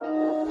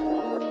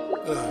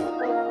Back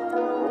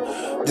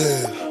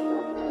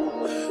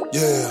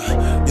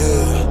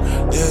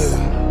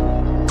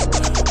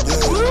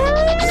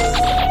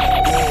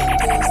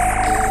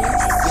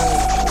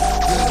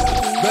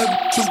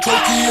to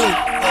Tokyo,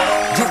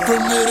 drip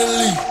from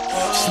Italy,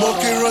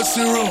 smoking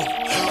Russian rum,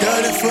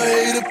 got it for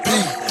A to P.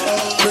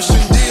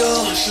 Christian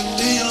Dior,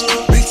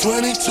 big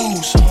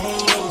 22s,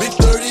 big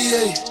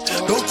 38,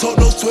 don't talk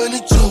no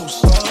 22s.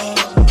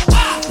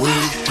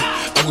 Wait,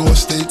 I'm going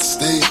state to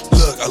state.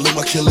 Look, I look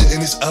my killer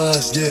in his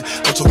eyes, yeah.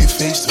 I'm talking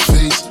face to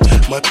face.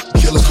 My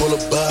killer called a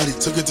body,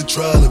 took it to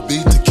trial and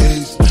beat the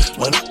case.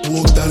 My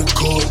walked out of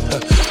court,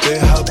 then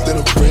hopped in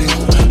a brave,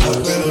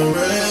 hopped in a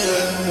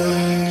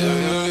rain.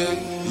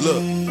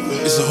 Look,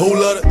 it's a whole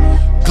lot of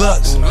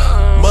Glocks,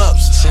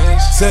 mops,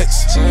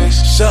 texts,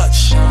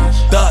 shots,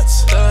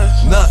 dots,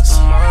 knots,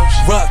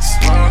 rocks,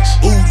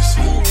 oodles.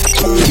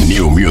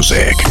 New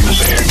Music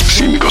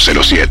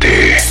 507.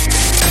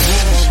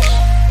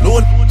 No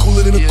one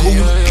cooler than a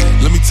cooler.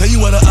 Let me tell you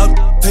why the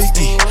op take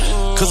me.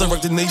 Cause I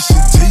rock the nation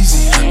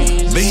daisy.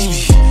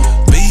 Baby,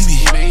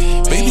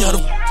 how the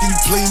f*** you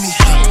play me?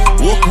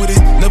 Walk with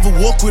it, never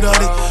walk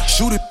without it.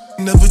 Shoot it,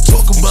 never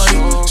talk about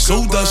it.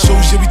 Sold out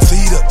shows, yeah, we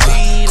teed up.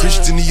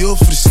 Christian Dior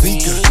for the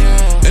sneaker.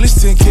 And it's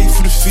 10K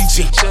for the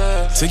feature.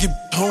 Take it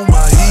home,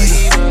 I eat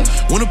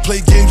it. Wanna play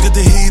games, get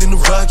the heat in the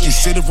rocket.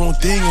 Say the wrong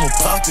thing, I'ma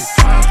pop it.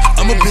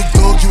 I'm a big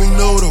dog, you ain't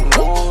know though.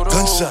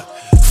 Gunshot,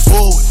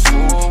 forward,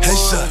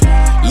 headshot,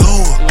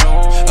 lower.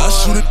 I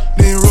shoot it,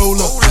 then roll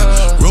up.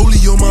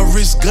 Rollie on my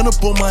wrist, gun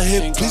up on my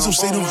hip. Please don't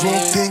say the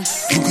wrong thing.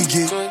 You can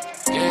get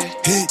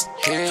hit.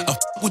 I f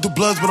with the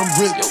bloods, but I'm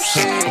ripped.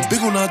 I'm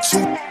big on that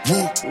too.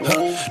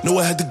 Know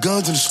I had the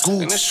guns in the school.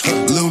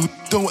 Little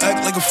don't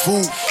act like a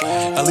fool.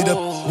 I leave that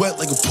wet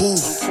like a pool.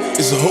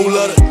 It's a whole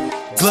lot of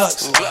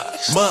Glocks,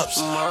 mops,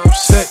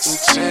 sex,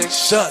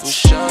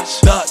 shots,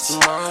 dots,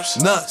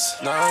 knots,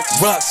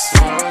 rocks,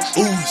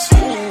 ooze,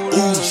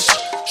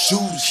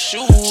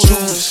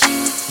 shooters,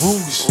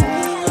 wounds.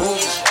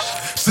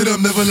 Sit up,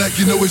 never like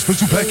you know it's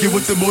special packet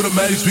with the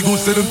automatics. We gon'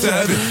 send them to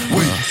heaven.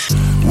 Wait.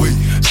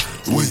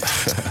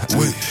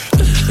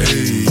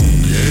 Hey.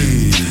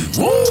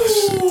 Woo!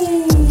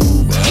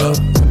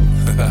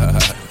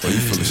 Oh, you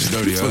feeling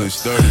sturdy, man.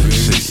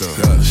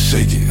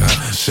 Shake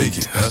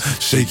it.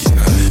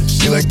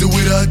 She like the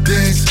way that I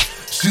dance.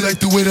 She like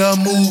the way that I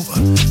move.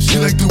 She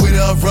like the way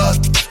that I rock.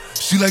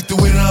 She like the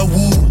way that I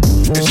woo.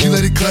 And she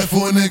let it clap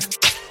for a nigga.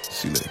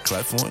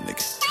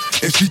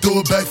 And she throw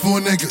it back for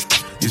a nigga.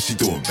 Yeah, she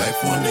throw it back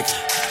for a nigga.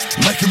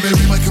 Mike and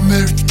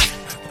Mary.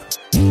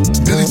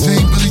 Billie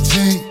Jean.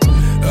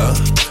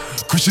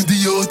 Christian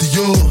Dior.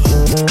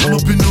 I'm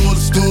up in all the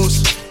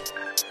stores.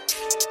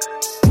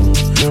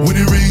 When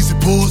it rains, it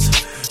pours.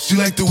 She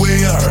like the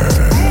way I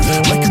heard.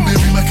 Mike and Mary.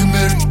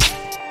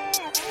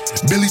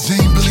 Billie Jean.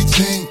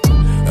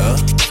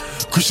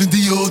 Christian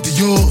Dior.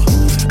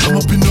 I'm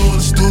up in all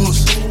the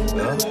stores.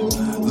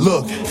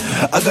 Look,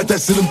 I got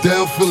that sit 'em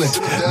down feeling.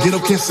 Get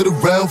up, can't sit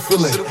around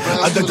feeling.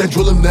 I got that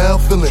drill 'em now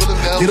feeling.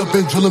 Get up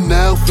and drill 'em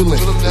now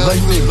feeling.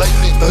 Lightning,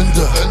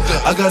 thunder.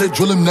 I got it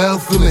drill 'em now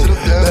feeling.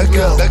 Back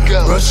out,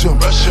 rush 'em.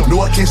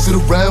 No, I can't sit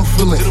around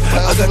feeling.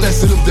 I got that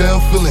sit 'em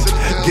down feeling.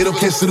 Get up,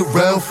 can't sit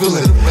around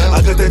feeling. I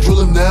got that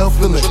drill 'em now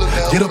feeling.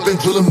 Get up and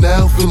drill 'em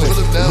now feeling.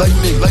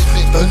 Lightning,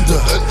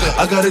 thunder.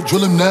 I got it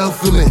drill 'em now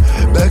feeling.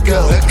 Back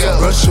out,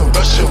 rush 'em.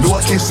 No,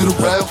 I can't sit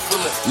around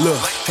feeling. Look,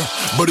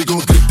 buddy gon'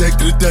 get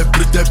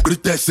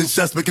that, send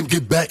shots, make him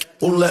get back.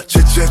 On that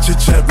chit chat,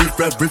 riff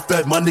rap,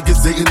 my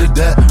niggas ain't into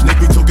that. Nigga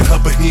be talking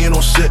hot, but he ain't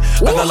on shit.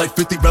 I got like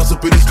 50 rounds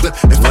up in this clip.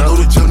 If I go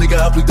to jail, nigga,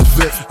 I'll plead the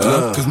fifth.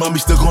 Cause mommy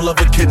still gon' love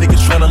a kid,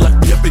 niggas tryna lock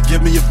me up and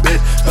give me a bed.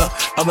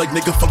 I'm like,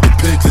 nigga, fuck the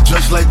pigs. The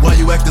judge like, why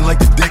you acting like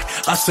the dick?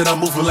 I said I'm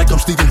moving like I'm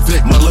Steven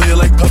Vick. My lawyer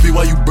like, puppy,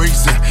 why you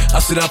bracing? I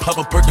said I pop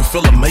a perk and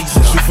feel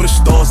amazing. Shoot for the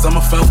stars, I'm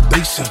a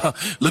foundation.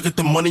 Look at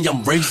the money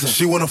I'm raising.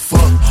 She wanna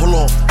fuck, hold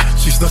on.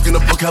 She stuck in the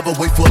book, have her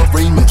wait for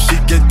arraignment. She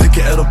get thick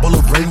at edible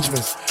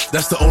arrangements.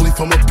 That's the only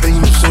form of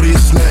payment. Shorty a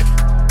snack.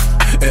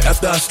 And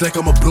after I stack,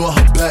 I'ma blow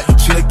her back.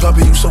 She like,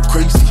 Poppy, you so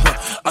crazy.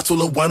 I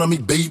told her, wine on me,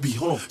 baby.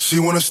 She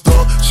wanna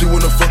start, she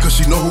wanna fuck her,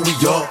 she know who we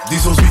are.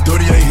 These hoes be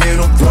dirty, I ain't hear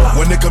no talk.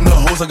 When they come to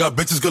hoes, I got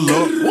bitches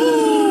galore.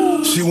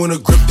 She wanna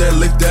grip that,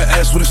 lick that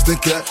ass with a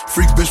stick at.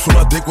 Freak bitch from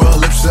my dick where her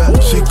lips at.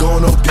 She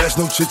going no gas,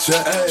 no chit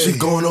chat. She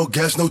going no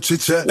gas, no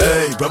chit chat.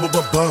 Hey, bum.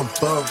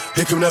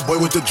 Here come that boy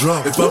with the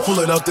drum. If I pull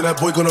it out, then that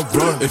boy gonna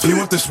run. If he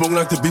want the smoke,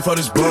 knock the beef out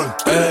his bun.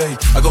 Hey,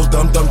 I go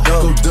dumb.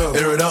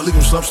 Air it out, leave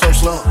him slump.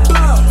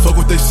 Fuck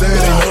what they say,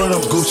 they know that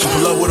I'm Gucci.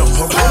 Pull out with a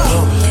pump.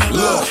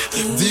 Look,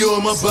 Dior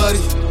on my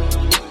body.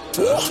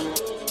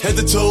 Head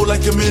to toe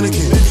like a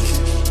mannequin.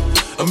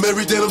 I'm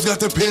every day, I've got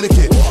that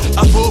panicking.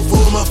 I pull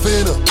for my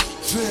phantom.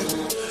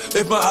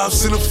 If my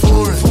ops in a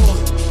foreign,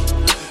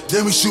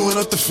 then we shooting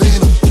up the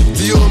phantom.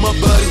 Dior on my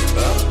body.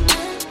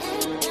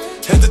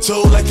 Head to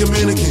toe like a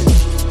mannequin.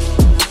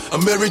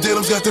 I'm every day,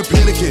 I've got that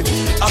panicking.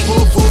 I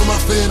pull for my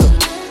phantom.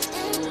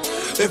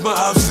 If my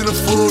ops in a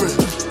foreign,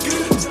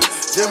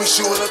 then we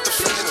shooting up the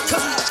phantom.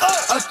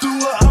 I threw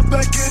her out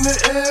back in the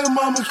air,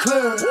 mama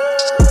clear.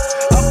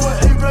 I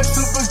put 8 racks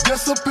up and guess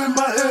dress up in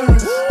my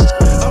earrings.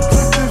 I'm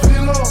drinking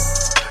Velo,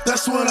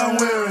 that's what I'm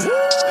wearing.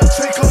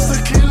 Take off the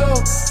kilo,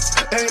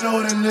 ain't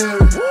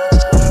ordinary.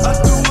 I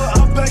threw her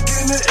out back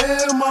in the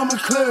air, mama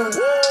clearing.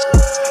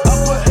 I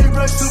put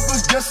A-Racks up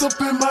and dress up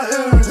in my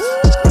earrings.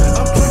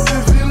 I'm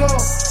drinking Velo,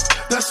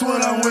 that's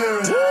what I'm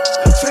wearing.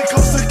 Take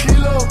off the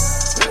kilo,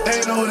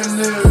 ain't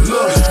ordinary.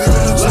 Look,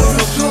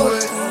 life is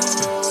short.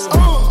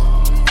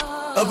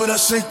 Up and I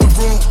shake the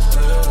room.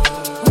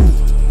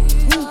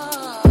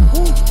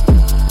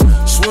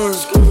 Swerve.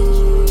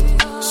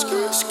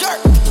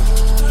 Skirt.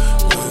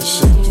 Go ahead and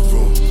shake the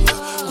room.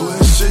 Go ahead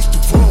and shake the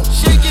room.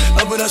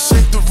 Up and I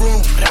shake the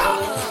room.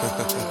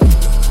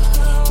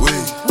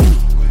 Wait.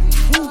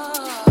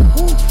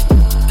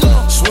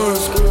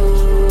 Swerve. Go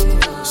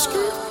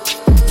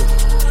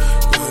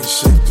ahead and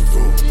shake the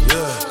room.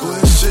 Yeah. Go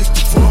ahead and shake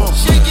the room.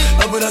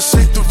 Up and I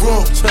shake the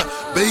room.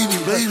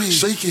 Baby,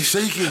 shake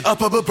it. I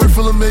pop a bird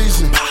full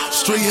amazing.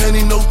 Straight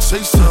Henny, no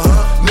chaser.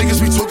 Niggas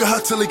be talking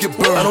hot till they get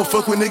burned. I don't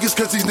fuck with niggas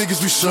cause these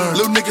niggas be shurned.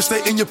 Little niggas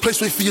stay in your place,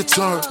 wait for your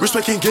turn.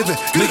 Respect ain't given,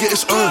 nigga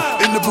it's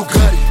earned. In the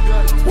Bugatti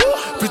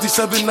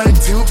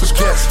 5719 with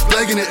gas,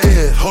 flag in the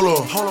air. Hold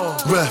on.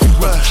 Ref.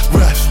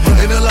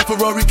 Ain't a lot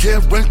Ferrari,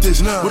 can't rent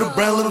this. With a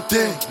brown little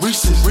thing,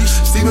 Reese's.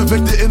 Steven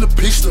Victor in the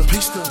pista.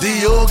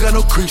 Dior got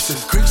no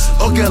creases.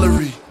 All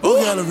gallery.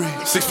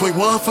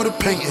 6.1 for the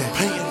painting.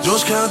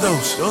 George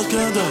Condos.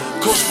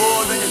 Coach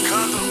Ford, nigga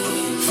condo.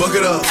 Fuck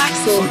it up.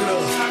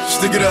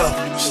 Stick it up.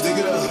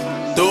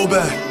 Throw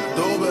back.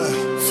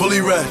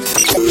 Fully wrapped.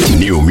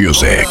 New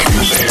Music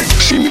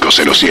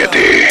 507.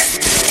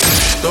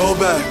 Throw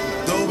back.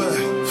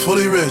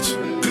 Fully rich.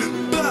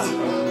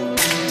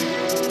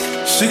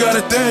 She got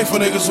a thing for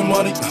niggas with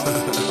money.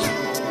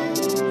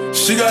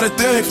 She got a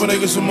thing for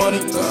niggas with money.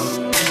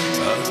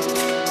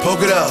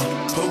 Poke it out.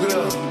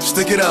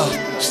 Stick it out.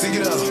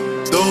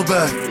 Throw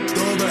back.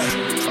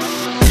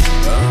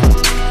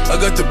 I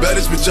got the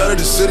baddest bitch out of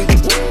the city.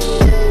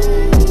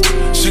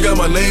 She got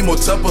my name on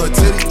top of her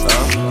titty.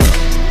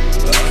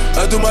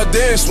 I do my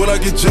dance when I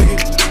get jiggy.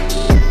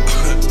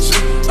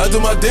 I do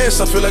my dance,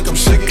 I feel like I'm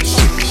shaking.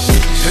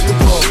 Hit the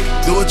pole,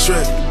 do a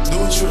trick.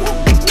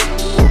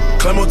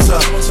 Climb on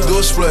top, do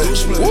a split.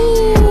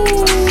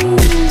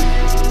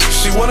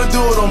 She wanna do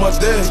it on my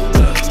day.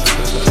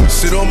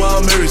 Sit on my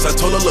Marys, I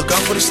told her look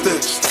out for the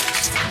sticks.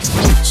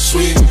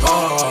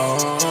 Sweetheart.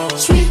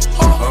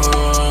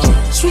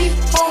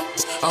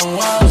 I'm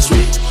wild,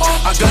 sweetheart.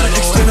 I got an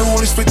extender on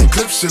these 50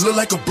 clips, shit look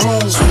like a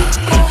broom.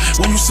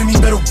 When you see me,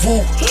 better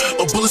woo.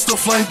 A bullet still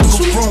flying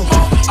through the room.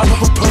 I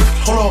love a perk,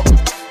 hold on.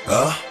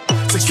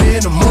 To get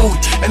in the mood,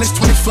 and it's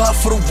 25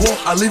 for the wall.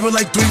 I leave it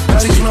like 3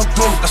 patties when I'm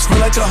through. I smell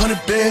like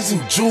 100 bands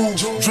and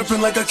jewels,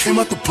 dripping like I came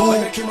out the pool.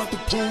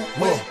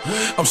 Whoa.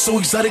 I'm so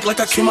exotic,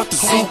 like I came out the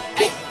zoo.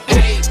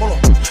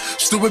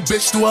 Stupid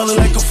bitch, do I look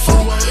like a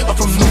fool? I'm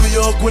from New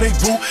York, where they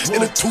boo.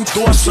 In a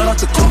 2-door, I shot out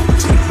the coupe.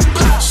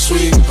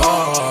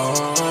 Sweetheart.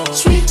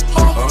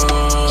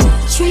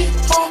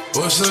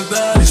 What's the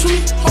daddy?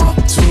 Sweetheart.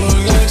 Too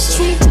long gangsta.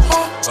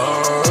 Sweetheart.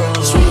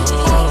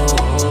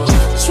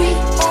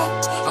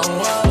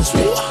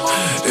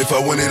 If I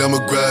want it, I'ma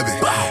grab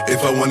it.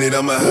 If I want it,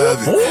 I'ma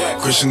have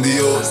it. Christian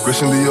Dior.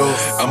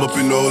 I'm up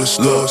in all the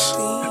stores.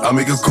 I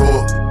make a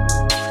call.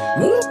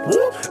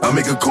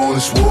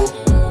 And swore.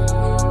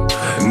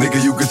 Nigga,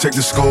 you can check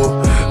the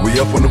score. We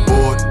up on the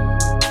board.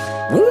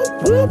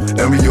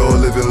 And we all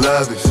living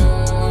lavish.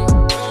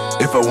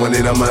 If I want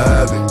it, I'ma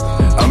have it.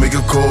 I make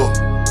a call.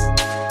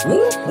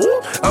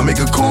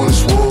 And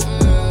swore.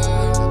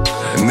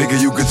 Nigga,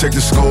 you can check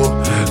the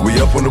score. We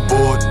up on the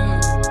board.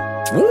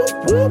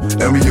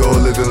 And we all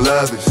living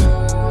lavish.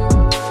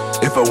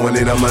 If I want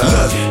it, I'ma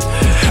have it.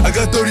 I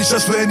got 30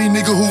 shots for any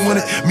nigga who want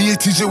it. Me and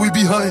TJ, we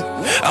be hunting.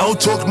 I don't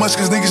talk much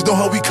cause niggas know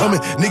how we coming.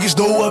 Niggas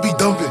know I be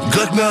dumping.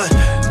 Glock 9,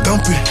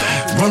 dumping.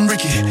 Run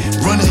Ricky,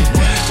 running.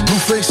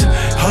 Blueface,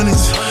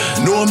 hundreds.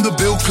 Know I'm the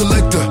bill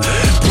collector.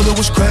 Puller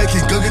was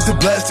cracking, gun get the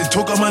blasting.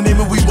 Talk out my name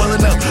and we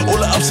wildin' out. All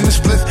the ops in the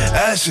split,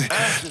 ashin'.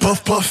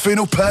 Puff,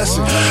 ain't no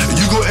passing.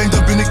 You gon' end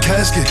up in the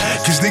casket,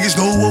 cause niggas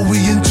know what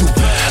we into.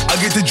 I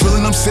get the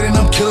drillin', I'm sitting,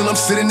 I'm killing, I'm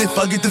sitting if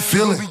I get the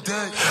feeling.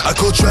 I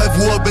call Trav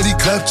War, bet he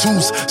clap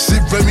twos.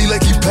 Sit Remy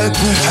like he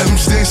papoose. Have him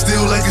stand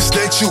still like a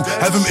statue.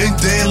 Have him in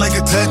there like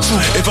a tattoo.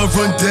 If I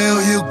run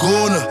down, he'll go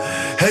on her.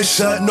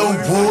 Headshot, no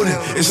warning.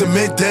 It's a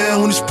man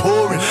down when it's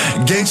pouring.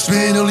 Gang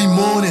spin early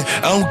morning.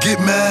 I don't get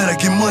mad, I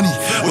get money.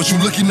 What you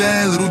looking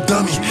at, little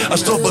dummy? I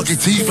start bucking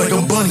teeth like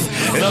I'm Bunny.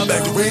 And I'm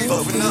back to rave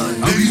off and on.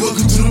 Baby,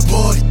 welcome to the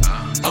party.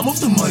 I'm off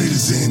the money to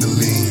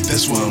Xandaline.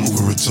 That's why I'm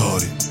over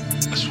retarded.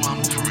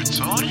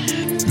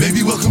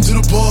 Baby, welcome to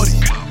the party.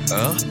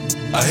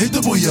 I hit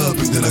the boy up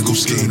and then I go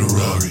skate in a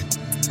Rari.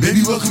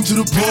 Baby, welcome to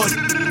the party.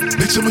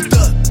 Bitch, I'm a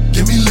thug.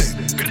 Get me lit.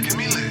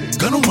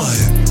 Gun on my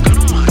head.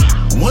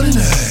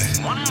 1.5.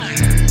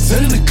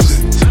 10 in the clip.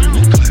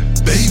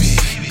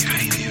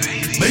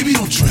 Baby,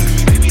 don't trip.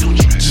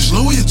 Just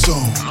lower your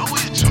tone.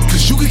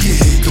 Cause you can get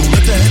hit. Don't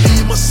let that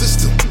heavy in my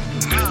system.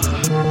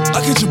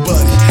 I get your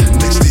body.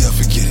 Next day I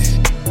forget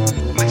it.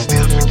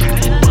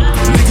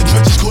 Nigga try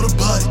just go to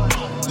body.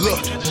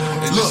 Look,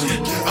 and Look,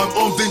 I'm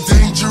armed and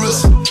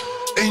dangerous.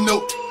 Ain't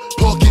no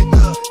parking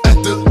at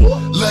the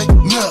light,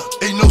 nah.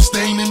 Ain't no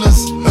stain in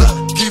us.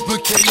 Keep a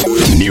K.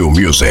 New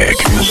Music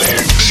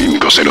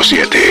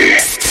 507.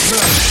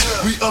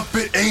 We up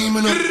and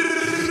aiming up.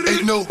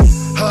 Ain't no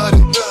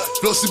hiding.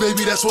 Flossy,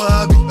 baby, that's why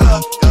I be.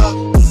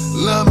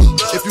 Love me.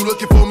 If you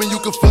looking for me, you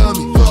can find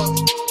me.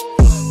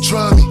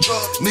 Try me.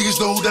 Niggas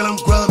know that I'm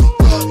grimy.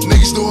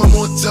 Niggas know I'm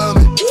on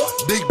timing.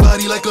 Big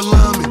body like a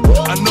lineman.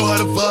 I know how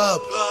to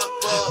vibe,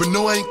 but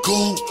no, I ain't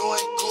cool.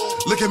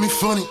 Look at me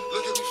funny,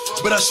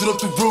 but I shoot up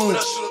the room.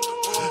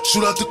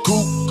 Shoot out the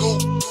coop.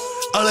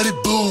 I let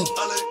it boom.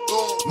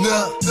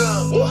 Nah,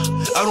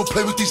 I don't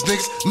play with these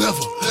niggas.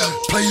 Never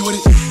play with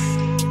it.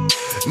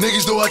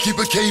 Niggas know I keep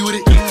a K with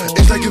it.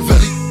 It's like a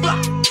valley.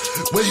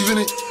 Waving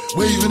it.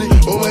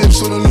 All my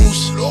hips on the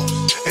loose.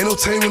 Ain't no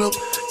taming up.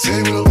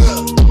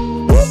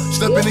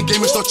 Step in the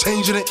game and start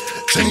changing it.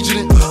 Spin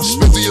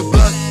through your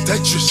block,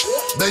 Tetris.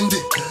 Bend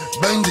it.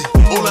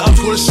 All the outs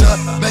for a shot.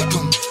 Back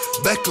 'em.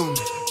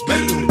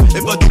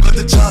 If I do got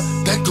the chop,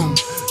 deck 'em.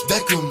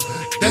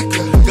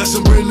 Got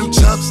some brand new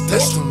chops.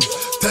 Test 'em.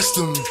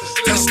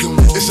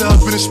 It's a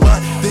up in the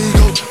spot. There you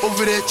go.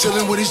 Over there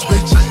chillin' with his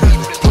bitch.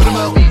 Put him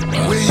out.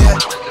 Where he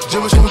at?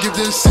 Jimmy's gonna give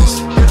the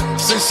assist.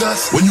 6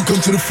 shots. When you come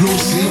to the floor,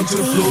 see?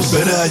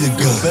 Better how you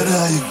gun.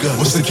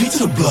 What's the key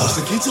to the block?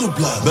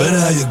 Better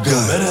how you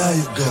gun.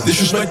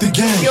 Disrespect the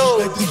game.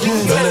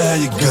 Better how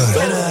you gun.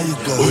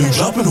 Or you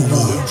dropping the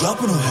wood.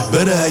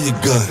 Better how you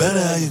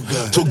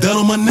gun. Talk down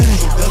on my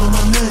name.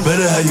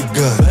 Better how you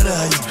gun.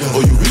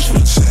 Or you reach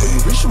for the chain.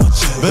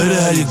 Better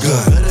how you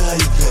gun.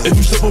 If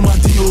you step on my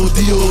DOs,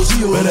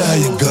 better how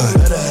you gun.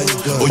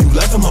 Or you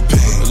laugh at my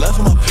pain.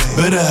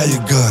 Better how you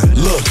gun.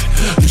 Look,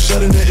 you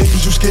shot in the air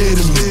cause you scared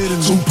of me.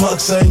 Tupac,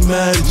 I ain't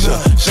mad at ya.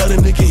 Shot a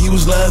nigga, he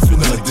was laughing.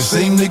 Like the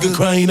same nigga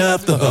crying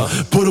after her.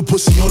 Put a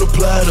pussy on the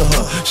platter,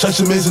 Shot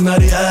your mans and now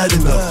they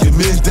adding up. Your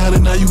man's down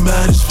and now you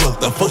mad as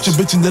fuck. I fucked your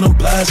bitch and then I'm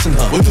blasting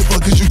her. What the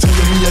fuck is you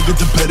telling me? I get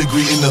the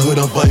pedigree in the hood,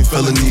 I'm fighting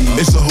felony.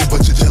 It's a whole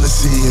bunch of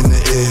jealousy in the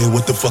air.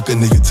 What the fuck a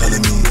nigga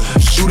telling me?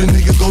 Shoot a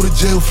nigga, go to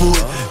jail for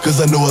it. Cause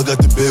I know I got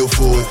the bail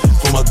for it.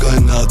 For my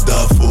gun, I'll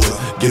die for it.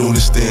 Get on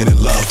the stand and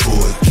lie for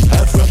it.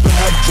 Half rapper,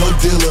 half drug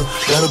dealer.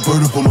 Got a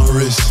bird up on my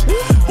wrist.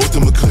 Bought the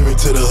McLaren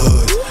to the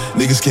hood.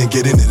 Niggas can't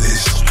get into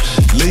this.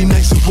 Late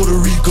nights in Puerto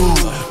Rico.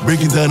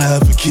 Breaking down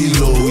half a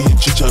kilo. Eating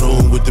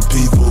chicharron with the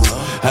people.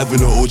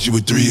 Having an orgy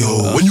with 3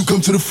 hoes. When you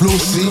come to the floor,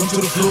 see?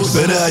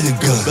 Better how you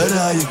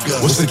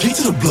gun. What's the key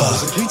to the block?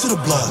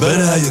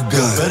 Better how you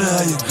gun.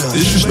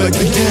 Disrespect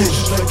the game.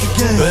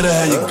 Better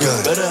how you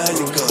gun.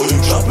 Or you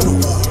dropping the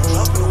wall.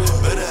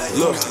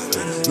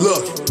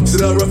 Look,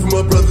 sit out rough for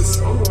my brothers.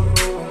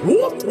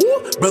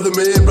 Brother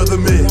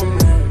man.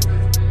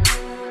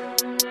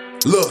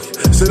 Look,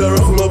 sit out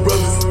rough for my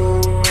brothers.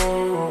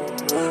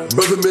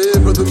 Brother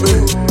man.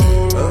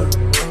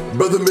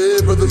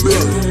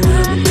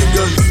 Big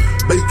guns,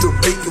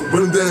 bake 'em,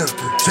 run 'em down,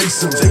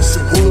 chase 'em,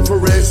 hold 'em for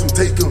ransom,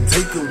 take 'em,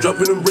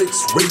 dropping them bricks,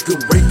 rake 'em,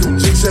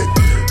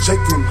 check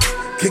 'em,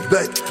 kick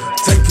back,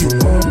 take it,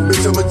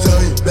 bitch I'm a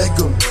giant, back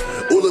 'em,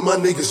 all of my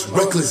niggas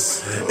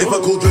reckless, if I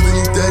go drill then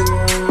you dead,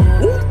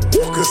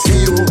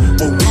 Casino,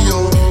 but we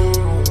on,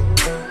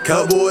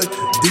 Cowboy,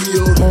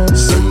 Dio,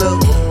 Sun up,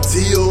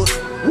 Tio,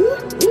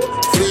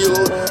 free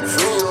on.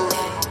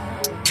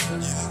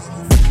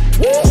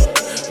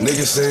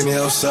 Niggas saying they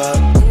outside.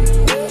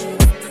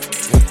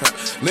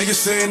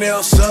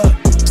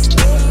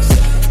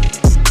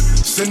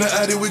 Send the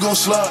addy, we gon'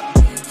 slide.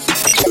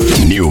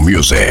 New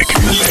Music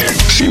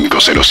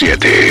 507.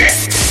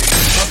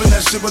 Poppin'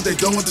 that shit, but they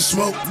done with the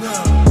smoke.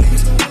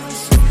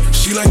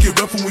 She like it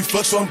rough when we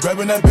fuck, so I'm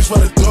grabbing that bitch by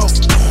the throat.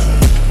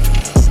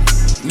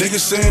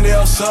 Niggas saying they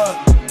outside.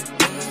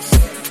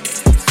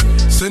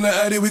 Send the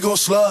addy, we gon'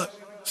 slide.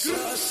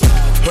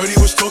 Heard he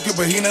was talking,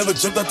 but he never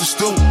jumped out the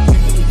stool.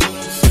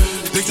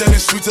 Think that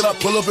it's sweet till I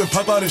pull up and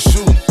pop out and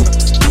shoot.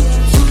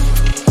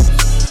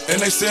 And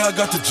they say I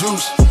got the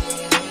juice.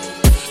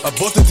 I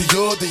bought the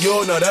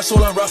Dior, now that's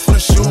all I rock for the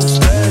shoes.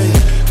 Hey,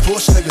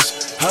 Porsche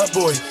niggas, hot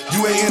boy,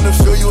 you ain't in the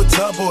field, you a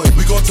top boy.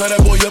 We gon' tie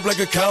that boy up like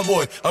a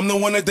cowboy. I'm the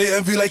one that they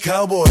envy like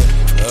cowboy.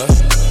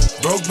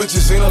 Broke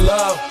bitches ain't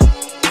allowed.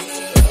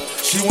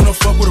 She wanna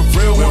fuck with a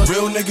real one,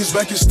 real niggas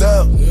back in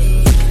style.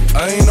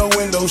 I ain't no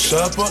window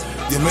shopper,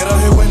 you man out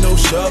here window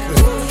shopping.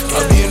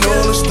 I be in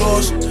all the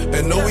stores,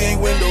 and no we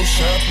ain't window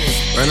shopping.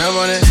 Run up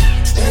on it,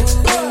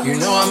 you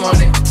know I'm on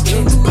it.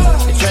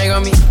 The drag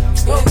on me,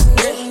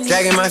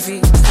 dragging my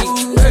feet.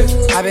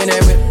 I've been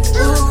there with,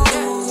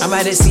 I'm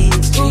at the sea.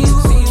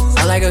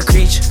 I like a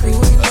creature,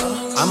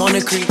 I'm on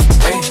the creek.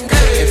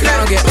 If I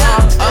don't get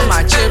all of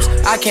my chips,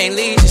 I can't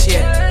leave just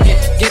yet.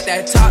 Get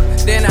that top,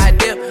 then I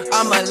dip,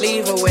 I'ma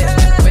leave her with.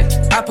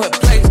 I put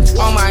plates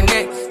on my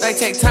neck, they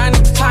take tiny.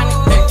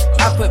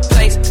 I put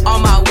plates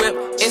on my whip,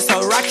 it's a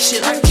rocket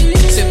shit.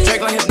 Sip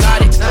Drake like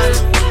hypnotic.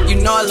 You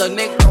know a little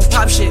nigga don't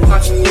pop shit.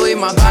 Louis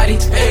my body,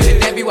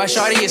 that be why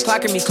shawty is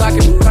clocking me.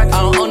 I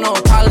don't owe no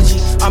apology.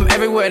 I'm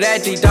everywhere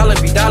that D, dollar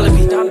be. I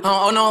don't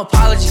owe no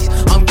apologies.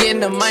 I'm getting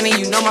the money,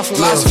 you know my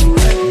philosophy.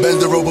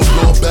 Bend her over,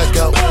 blow her back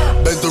out.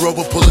 Bend her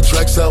over, pull the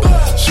tracks out.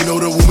 She know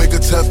that we'll make her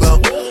tap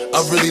out.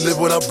 I really live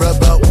what I rap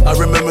out. I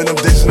remember them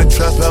days in the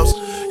trap house.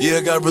 Yeah,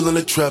 I got real in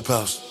the trap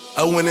house.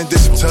 I went and did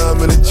some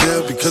time in the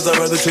jail because I'd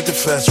rather take the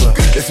fast route.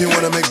 If you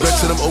wanna make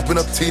bets, then I'm open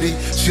up TD.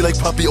 She like,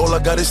 Poppy, all I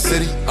got is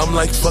city. I'm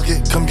like, fuck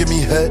it, come give me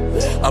head.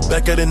 I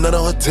back at it, none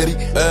on her titty.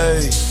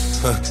 Hey,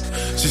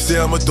 she say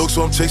I'm a dog,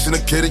 so I'm chasing a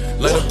kitty.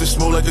 Light up the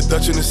smoke like a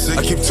Dutch in the city.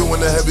 I keep two in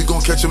the head, we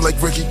gon' catch him like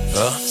Ricky.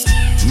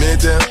 Man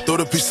down, throw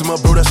the piece to my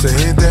bro, that's a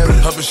hand down.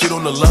 Hopping shit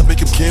on the lot, make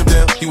him calm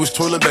down. He was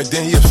toiling back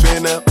then, he a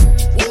fan now.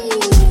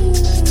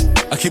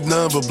 I keep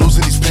nothing but blues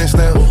in these pants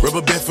now.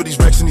 Rubber band for these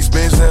racks and these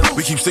bands now.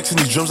 We keep sticks in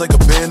these drums like a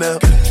band now.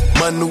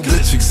 My new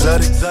bitch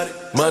exotic.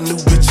 My new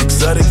bitch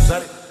exotic.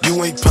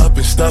 You ain't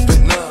poppin', stop it.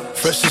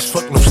 Fresh as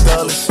fuck, no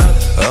stylist.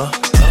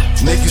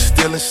 Niggas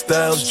stealing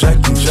styles,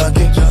 jacking,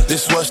 jocking.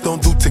 This watch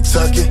don't do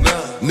TikToking.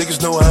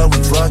 Niggas know how we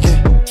rockin'.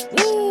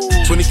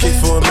 20K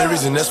for a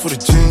Marys and that's for the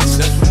jeans.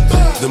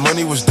 The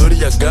money was dirty,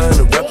 I got in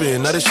the rapper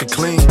and now that shit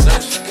clean.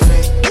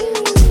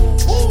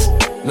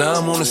 Now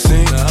I'm on the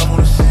scene.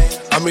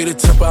 I made a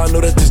temper, I know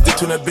that this dick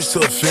turn that bitch to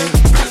a fiend.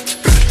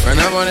 Run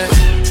up on it,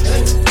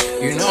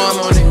 you know I'm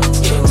on it.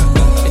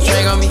 The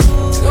drag on me,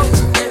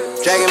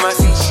 dragging my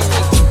feet.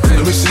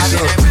 Let me see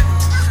something.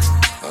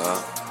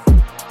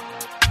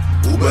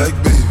 Ooh, back,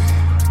 baby.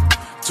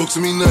 Talk to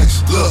me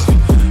nice. Look,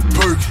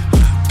 perk,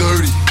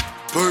 dirty,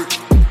 perk,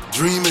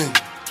 dreaming.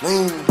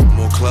 I'm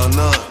on cloud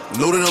nine.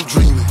 Know that I'm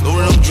dreaming.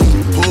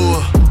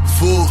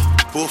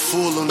 Pour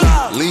full on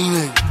that.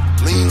 Leaning.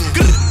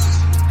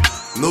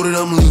 Know that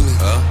I'm leaning.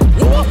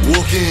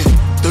 Walk in,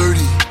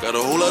 30. Got a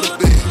whole lot of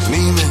bands.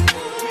 Neiman.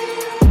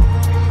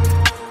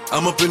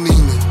 I'm up in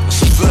Neiman.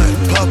 It's a fact.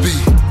 Poppy,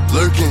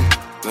 lurking,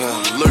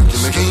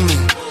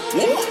 scheming.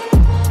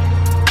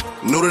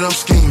 Know that I'm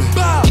scheming.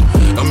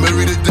 I'm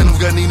married to denim,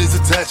 got Nina's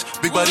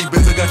attached. Big body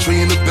Benz, I got Trey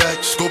in the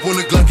back. Scope on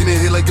the Glock and it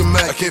hit like a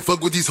Mac. I can't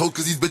fuck with these hoes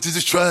cause these bitches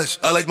is trash.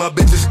 I like my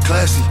bitches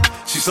classy.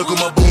 She suck on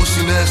my balls,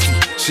 she nasty.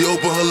 She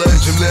open her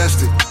legs,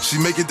 gymnastic. She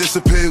make it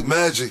disappear with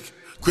magic.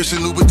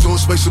 Christian Louboutin,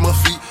 space on my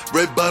feet.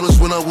 Red bottles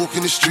when I walk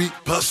in the street.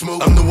 Pop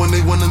Smoke, I'm the one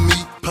they wanna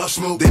meet. Pop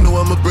Smoke, they know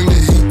I'ma bring the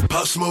heat.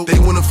 Pop Smoke, they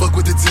wanna fuck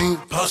with the team.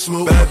 Pop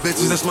Smoke, bad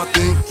bitches, that's my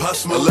thing. Pop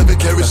Smoke, 11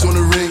 carats on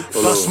the ring.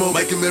 Pop Smoke,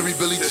 Mike and Mary,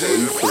 Billy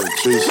Jean.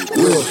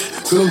 Yeah,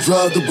 till them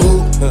drive the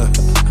boat.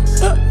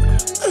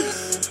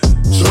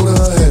 Show them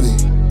her Henny.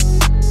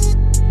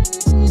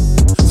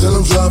 Tell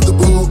them drive the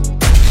boat.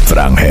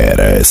 Franger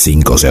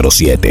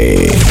 507.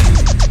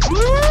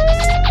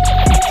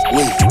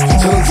 Wait,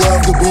 tell them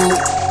drive the boat.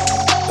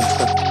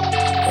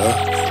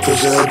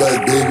 Push your head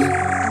back, baby.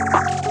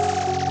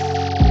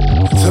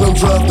 Tell them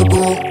drop the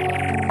ball.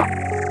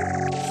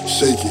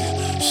 Shake it,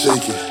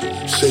 shake it,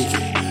 shake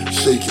it,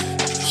 shake it.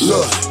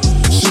 Look,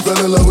 she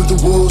fell in love with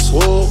the wolves.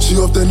 She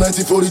off that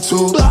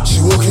 1942. She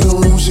walk in the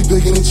room, she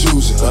picking and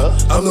choosing.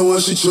 I'm the one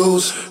she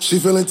chose. She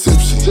feeling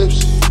tipsy.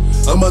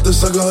 I'm about to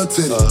suck on her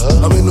titty.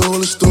 I'm in all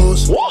the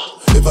stores.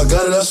 If I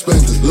got it, I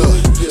spend it.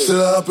 Look, said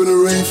I hop in the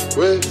rave.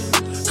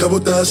 Couple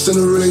thousand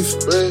in the rave.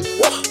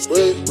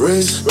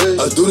 Race,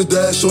 I do the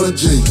dash on the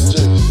G.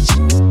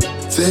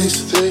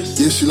 Taste,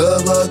 yeah, she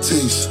love my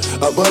taste.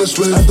 I bought a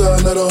split after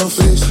I nut on her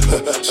face.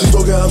 She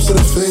spoke out to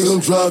the face,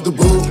 don't drive the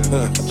bull.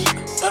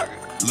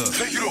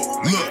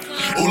 Look,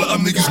 all of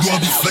them niggas know I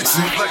be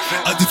flexing.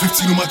 I did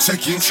 15 on my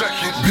check-in.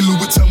 Been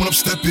Louboutin when I'm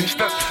stepping.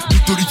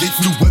 Big 38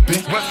 for the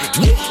weapon.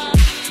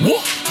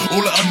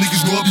 All of them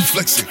niggas know I be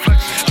flexing.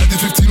 I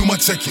did 15 on my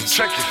check-in.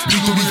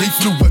 Big 38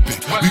 for the weapon.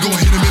 We gon'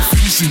 hit him and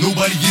finish it.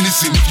 Nobody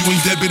innocent. If you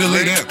ain't dead, better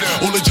lay down.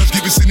 All the judge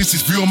giving sentences.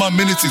 Free on my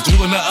minutes.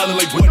 All on the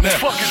island like what now?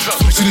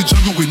 Folks in the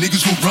jungle where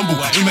niggas gon' rumble.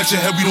 Aim at your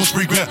head, we don't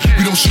spray ground.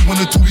 We don't shoot 1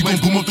 or 2, we gon'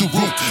 boom up the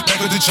room.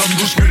 Back at the chop, we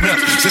gon' spray round.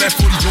 So that's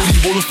 40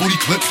 Jody, roll a 40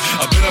 clip.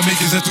 I bet I make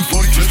his ass do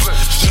 40 clips.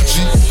 Chef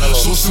G,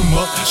 sauce him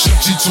up. Chef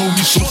G told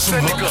me sauce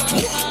him up.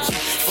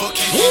 Fuck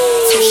it,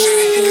 so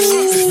shitty,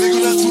 this nigga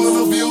not too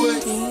MLB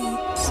away.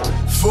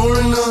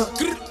 Foreigner,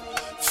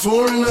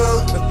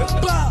 foreigner,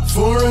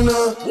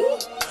 foreigner,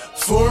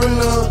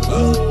 foreigner,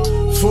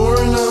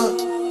 foreigner,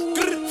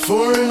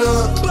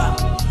 foreigner,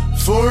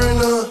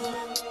 foreigner,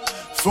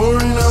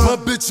 foreigner. My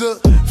bitch a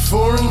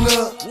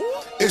foreigner,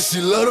 and she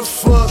love to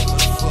fuck.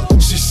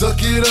 She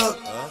suck it up,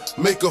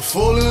 make her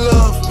fall in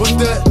love. Put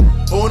that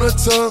on her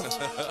tongue,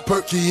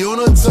 perky on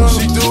her tongue.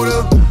 She do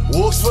them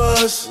walks for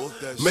us,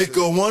 make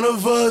her one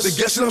of us. The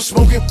gas that I'm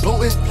smoking,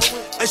 potent.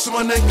 Ice on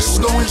my neck,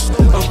 snowing.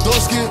 I'm dark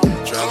skin.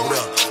 Drive it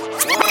up.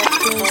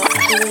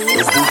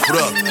 Let's boof it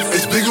up.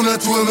 It's big on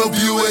that 2 MLB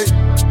away.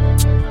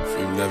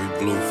 Free Navy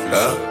Blue, free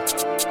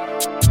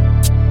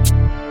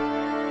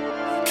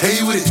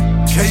K with it,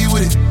 K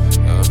with it.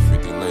 free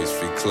the nice,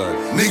 free Clyde.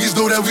 Niggas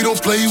know that we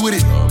don't play with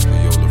it. Free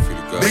Yola, free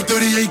the God. Big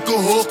 38 go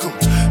hawk 'em.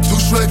 2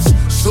 stripes,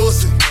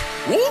 saucing.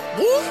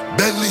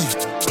 Bentley,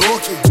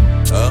 talking.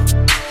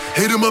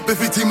 Hit him up if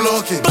he team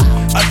locking.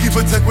 I keep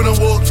a tech when I'm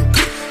walking.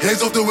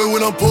 Hands off the way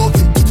when I'm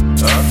walking.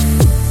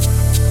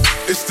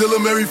 It's still a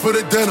Mary for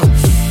the denim.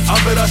 I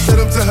bet I send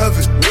them to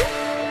heaven.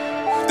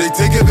 They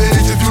take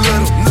advantage if you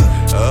let them.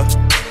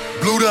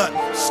 Blue dot,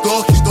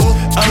 stalky,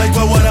 I like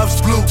my white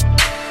ops blue.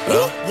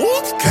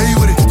 K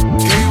with it,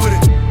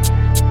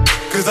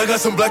 cause I got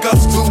some black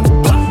ops too.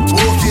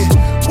 Walk in,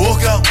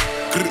 walk out.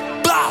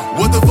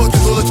 What the fuck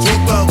is all the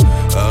talk about?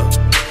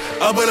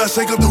 I better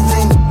shake up the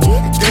room.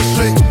 Get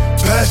straight,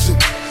 passion.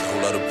 A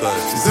whole lot of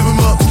passion. Zip him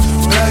up,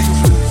 bag him.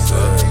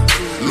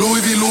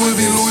 Louis V.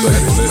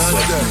 None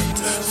of that.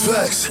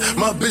 Facts,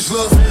 my bitch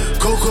love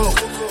Coco.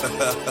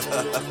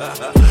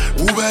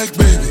 Woo back,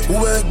 baby.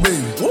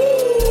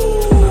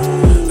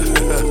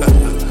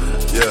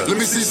 Yeah. Let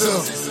me see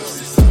some.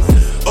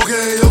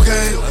 Okay.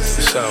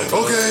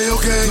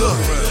 Look,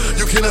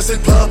 you cannot say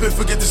pop and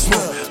forget the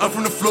smoke. I'm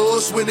from the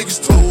floors where niggas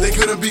told they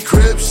couldn't be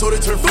cribs, so they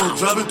turn folk.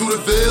 Driving through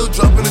the Ville,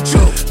 dropping a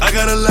joke. I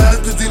gotta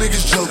laugh cause these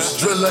niggas jokes.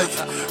 Drill like,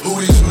 who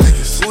these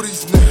niggas?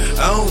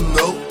 I don't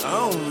know.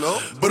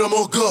 But I'm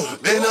on go,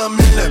 and I'm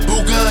in that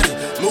Bugatti,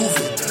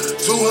 moving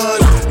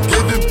 200,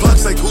 giving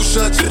bucks like who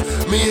shot you?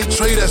 Me and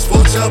Trey, that's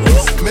 4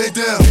 choppers. Man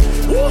down.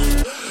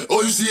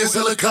 All you see is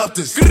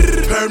helicopters,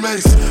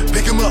 paramedics,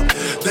 pick him up,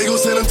 they gon'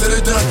 send him to the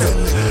doctor.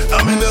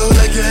 I'm in the hood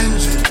like an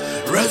engine,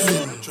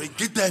 revving,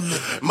 get that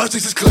nigga. My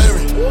chicks is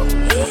clearing,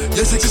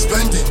 your chicks is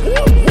spending,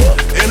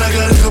 and I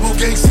got a couple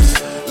gangsters.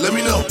 Let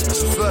me know,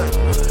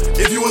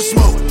 if you want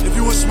smoke,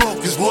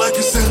 cause boy I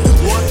can send them,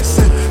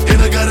 and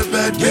I got a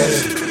bad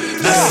bitch.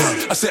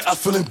 I said I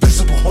feel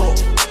invincible,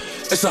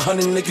 it's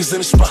 100 niggas in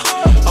the spot,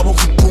 I won't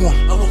keep going.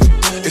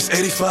 It's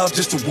 85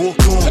 just to walk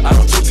on. I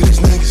don't talk to these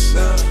niggas,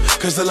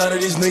 cause a lot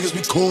of these niggas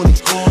be corny.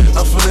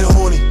 I'm feeling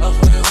horny,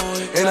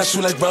 and I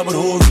shoot like Robert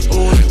Horry.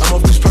 I'm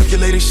off this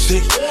percolated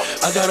shit,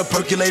 I got a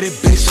percolated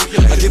bitch.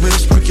 I give her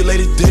this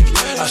percolated dick,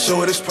 I show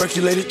her this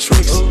percolated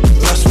tricks.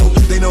 Possible,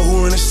 they know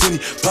who in the city.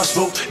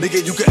 Possible,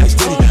 nigga, you can ask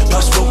Diddy.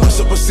 Possible, what's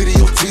up a city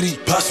or TD.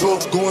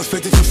 Possible, going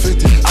 50 for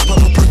 50. I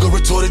pop a perk or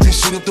retorted, then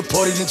shoot up the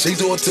party, then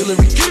change the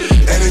artillery.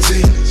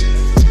 Energy,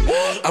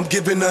 I'm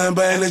giving nothing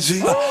but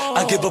energy.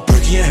 I give a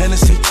perky and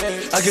Hennessy.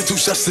 I give 2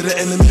 shots to the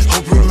enemy.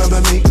 Hope you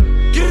remember me.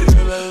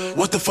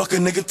 What the fuck a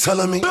nigga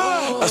telling me?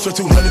 I spent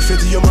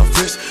 250 on my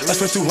wrist. I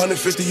spent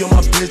 250 on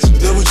my bitch.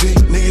 Double G,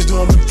 niggas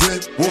doing the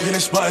drip. Walking in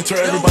spot and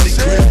turn everybody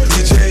grip.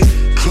 DJ,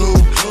 Clue,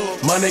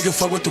 my nigga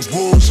fuck with the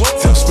wolves.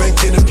 Tell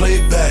Spank in and play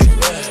it back,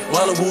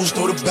 while the wolves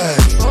throw the bag.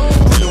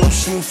 You know I'm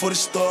shooting for the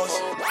stars.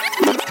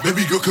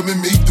 Baby girl, come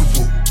and meet the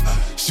woo.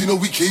 She know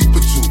we keep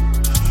it too.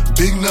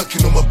 Big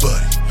knocking on my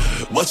body.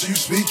 What are you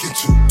speaking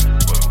to?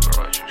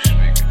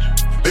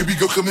 Baby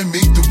girl, come and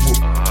meet the woo.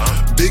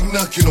 Big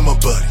knocking on my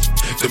body.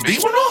 The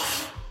beat went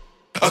off.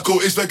 I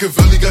go Ace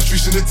Machiavelli, got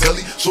streets in the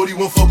telly. Shorty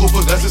won't fuck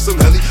over that's in some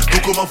heli.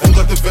 Don't call my phone,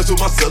 got the fence on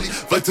my celly.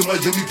 Flight to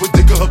Miami, put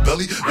dick on her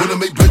belly. When I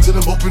make bread to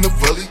them, open the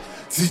belly.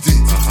 TD,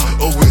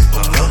 oh wait,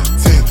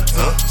 Tanda,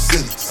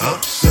 City,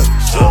 Chevy,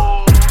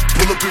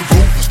 pull up in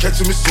Rovers,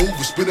 catch him, it's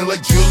over. Spinning like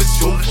Jill, it's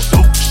over.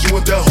 She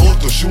want that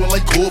Hawthorne, she want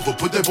like Corva.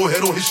 Put that boy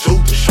head on his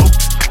shoulder.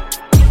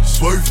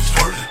 Swerve,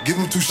 give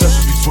him 2 shots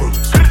if he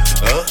twirling.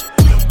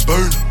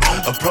 Burn him,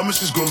 I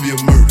promise it's gonna be a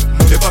murder.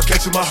 If I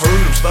catch him, I hurt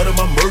him, started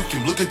my murk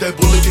him. Look at that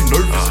boy, get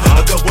nervous.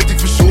 I got 1 thing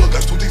for sure, I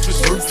got 2 things for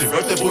certain.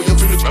 Wrap that boy up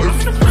in the turf.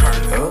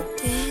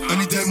 I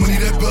need that money,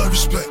 that buy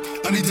respect.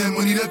 I need that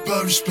money, that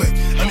buy respect.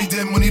 I need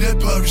that money, that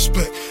buy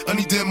respect. I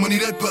need that money,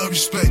 that buy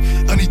respect.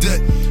 I need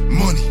that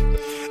money.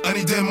 I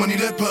need that money,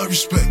 that buy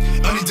respect.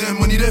 I need that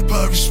money, that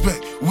buy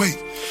respect. Wait,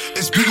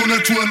 it's big on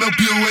that 2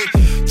 MLBOA.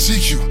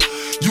 TQ,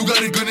 you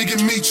got it good, nigga,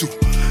 me too.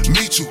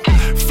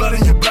 Fly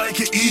in your body like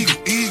an eagle.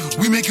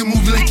 We make a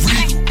movie like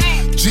Regal.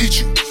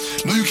 G-Ju,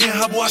 no you can't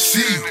hop, boy, I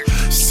see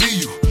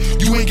you.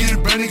 You ain't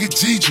getting brand, nigga,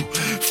 G-Ju.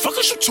 Fuck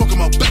us, you talking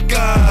about back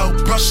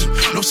out brushing.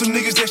 Know some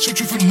niggas that shoot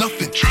you for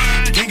nothing.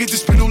 Can't get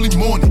this spit only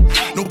morning.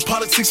 No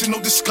politics and no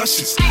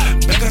discussions.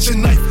 Back out your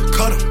knife,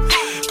 cut him.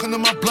 Come to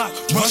my block,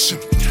 rush him.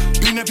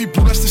 Being every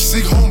bro, that's the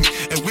sick homie.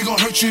 And we gon'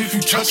 hurt you if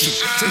you touch him.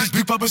 So this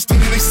big papa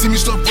standing, they see me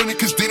start running,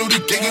 cause they know the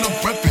gang and I'm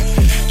reppin'.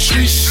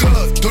 Trisha,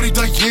 Dirty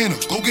Diana,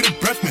 go get a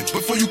breath mint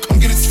before you come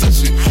get a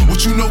session.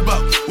 What you know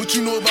about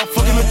fucking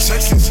up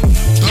Texans?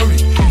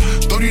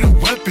 30 the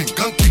weapon,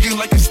 gun kicking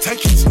like it's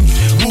Texans.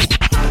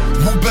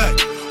 Woo back,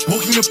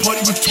 walking the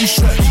party with 2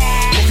 straps.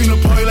 Walking the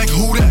party like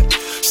who that?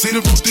 Say the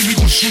wrong thing, we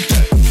gon' shoot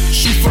that.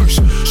 Shoot first,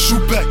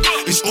 shoot back.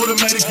 It's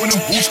automatic when them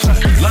wolves clap.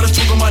 Lot of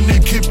talk on my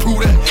name, can't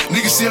prove that.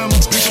 Niggas say I'm a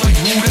bitch like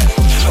who that?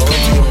 I come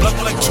through the block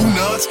with like 2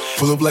 nuts.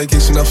 Pull up like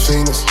Ace and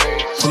Alphinas.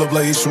 Pull up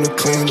like Ace from the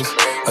cleaners.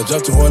 I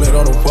dropped a 100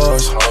 on the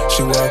wash.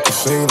 She want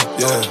Aquafina,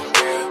 yeah.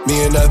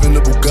 Me and Evan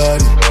the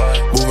Bugatti,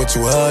 moving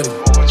too hard.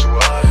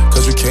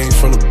 Cause we came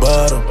from the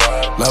bottom.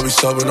 Now we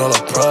solving all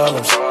our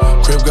problems.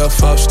 Crib got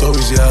 5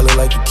 stories, yeah, I look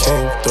like a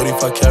king.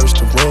 35 carats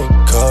to ring,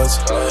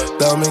 cuts.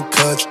 Diamond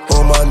cuts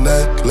on my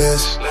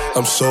necklace.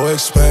 I'm so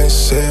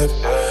expensive,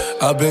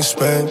 I've been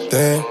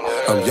spending.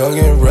 I'm young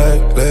and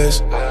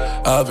reckless,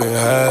 I've been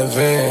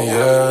having,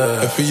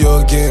 yeah. If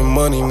you're getting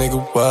money,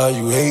 nigga, why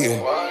you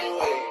hating?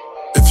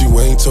 If you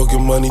ain't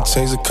talking money,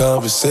 change the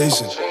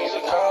conversation.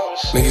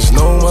 Niggas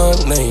know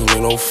my name,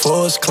 ain't no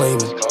force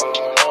claiming.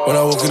 When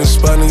I walk in the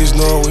spot, niggas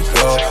know it,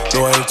 y'all.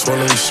 No, I ain't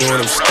 20, we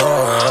showing them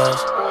stars.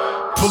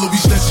 Pull up, we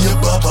snatching your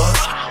babas.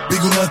 Big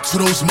on out to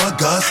those my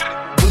guys.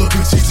 Pull up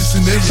and change the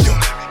scenario.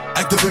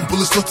 Activate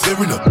bullets, start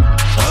tearing up.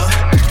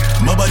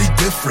 My body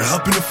different.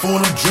 Hop in the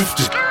phone, I'm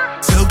drifting.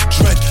 Tell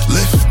Drake,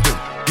 lift them.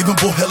 Give him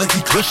both hell like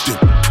he clipped it.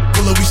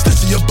 Pull up, we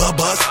stashing your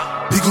babas.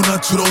 Big on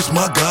out to those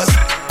my guys.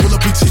 Pull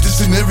up and change the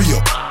scenario.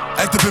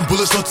 Activate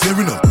bullets, start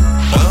tearing up.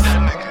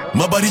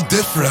 My body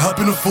different. Hop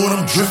in the phone,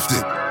 I'm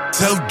drifting.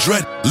 Tell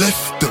Drake,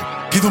 lift them.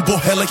 Give him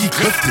both head like he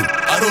clipped it.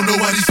 I don't know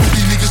why these 50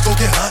 niggas don't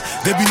get hot.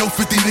 There be no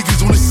 50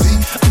 niggas on the scene.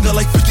 I got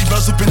like 50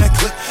 rounds up in that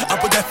clip. I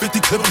put that 50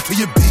 clip until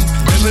your beat.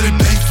 Then let it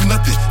bang for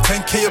nothing.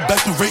 10K a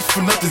back to race for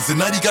nothing. And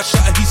now he got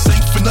shot and he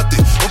sang for nothing.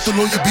 Hope the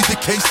lawyer beat the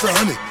case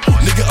 100.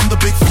 Nigga, I'm the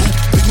big fool.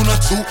 Big on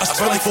that 2. I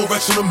spent like 4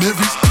 racks on the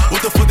Marys.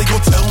 What the fuck they gon'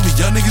 tell me?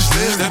 Y'all niggas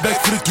live. Step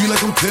back for the 3 like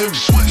I'm Terry.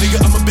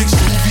 Nigga, I'm a big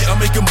movie. I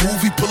make a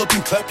movie. Pull up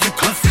and clap your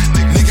coffee.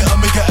 Nigga, I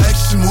make an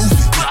action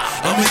movie.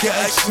 I make an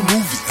action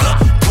movie.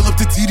 Pull up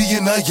the TD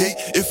and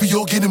I8. If we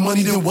all getting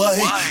money, then why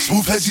hate?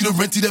 Smooth has he the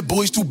renty, that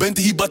boy's too benty.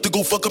 He bout to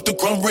go fuck up the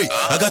crumb rate.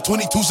 I got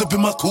 22s up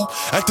in my coupe.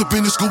 Act up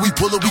in the school, we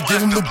pull up, we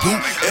give him the boot.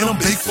 And I'm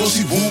big,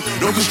 flossy woo.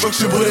 No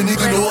construction, but a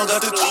nigga know I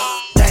got the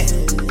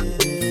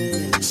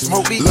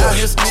Smoke me out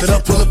here, said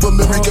I pull up a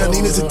memory, got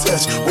Nina's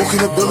attached. Walk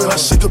in the building, I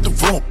shake up the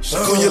room.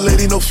 Suck on your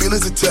lady, no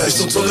feelings attached.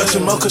 Don't talk out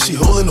your mouth, cause she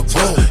holding the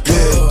phone.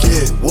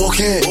 Yeah, walk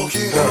in.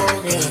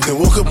 Then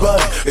walk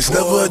about it. It's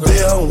never a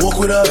day I don't walk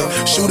without it.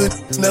 Shoot it,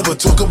 never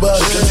talk about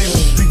it. Cause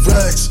these big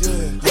racks.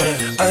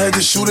 I had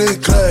to shoot it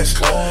in class.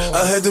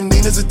 I had them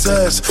Nina's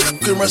attached.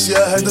 Fucking Rusty,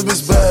 I had the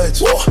best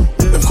badge.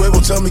 If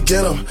Quavo tell me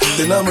get him,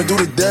 then I'ma do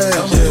the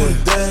dash.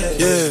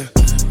 Yeah,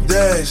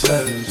 dash.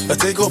 I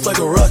take off like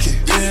a rocket.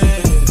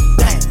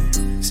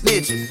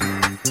 Snitching,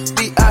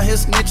 we out here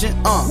snitching,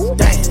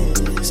 damn,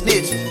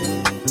 snitching,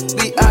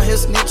 we out here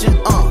snitching,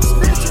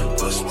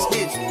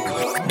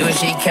 snitching. Doing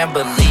shit you can't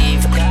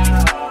believe.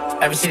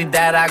 Every city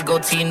that I go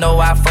to, you know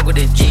I fuck with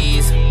the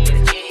G's.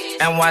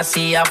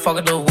 NYC, I fuck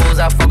with the wolves,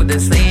 I fuck with the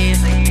sleeves.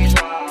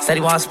 Said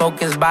he wanna smoke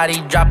his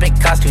body, drop it,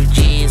 cost 2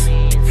 G's.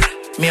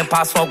 Me and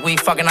Pop smoke, we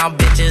fucking on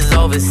bitches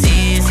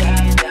overseas.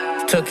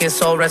 Took his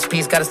soul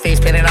recipes, got his face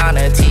painted on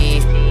a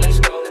T.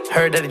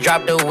 Heard that he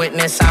dropped the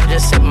witness, I'm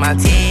just sipping my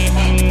tea.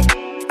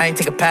 I ain't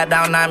take a pat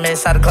down, I'm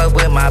inside the club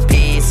with my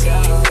piece.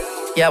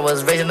 Yeah, I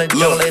was raised in the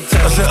jungle, it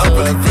turned me I said I'm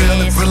really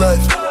real in real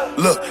life.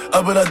 Look,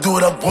 I bet I do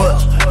what I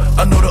want.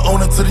 I know the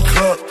owner to the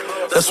club.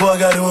 That's why I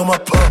got it with my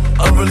pump.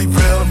 I'm really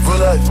real in real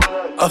life.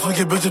 I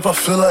forget bitch if I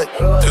feel like.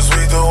 Cause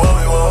we do what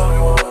we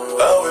want,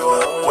 how we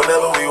want,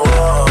 whenever we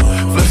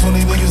want. Flex on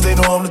these niggas, they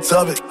know I'm the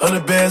topic.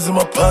 100 bands in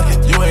my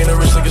pocket, you ain't a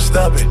rich nigga,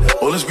 stop it.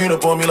 All this green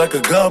up on me like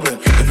a goblin.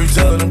 If you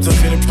tellin' them to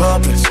get it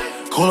poppin'.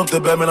 Call up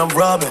the Batman, I'm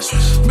robbing.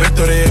 Big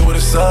 38 with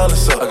a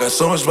silencer. I got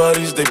so much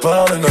bodies, they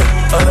piling up.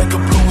 I like a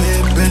blue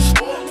head bitch.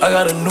 I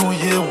got a New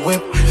Year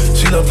whip.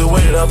 She love the way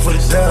that I put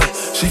it down.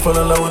 She fell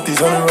in love with these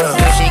 100 rounds.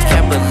 Yeah, she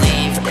can't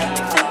believe.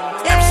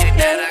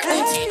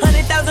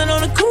 100,000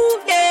 on the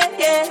coupe,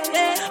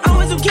 yeah. I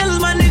want some killers,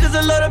 my niggas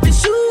a load up and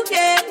shoot,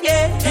 yeah.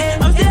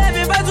 I'm still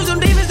having fights with some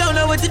demons, don't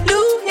know what to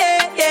do,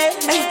 yeah.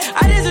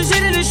 I did some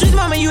shit in the streets,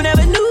 mama, you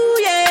never knew,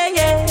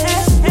 yeah.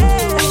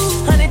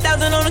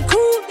 100,000 on the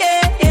coupe,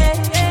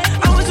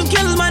 yeah. I want some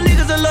killers, my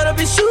niggas a load up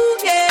and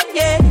shoot, yeah.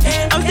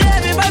 I'm still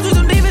having fights with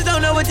some demons,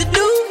 don't know what to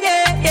do,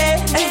 yeah.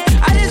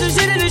 I did some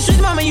shit in the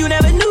streets, mama, you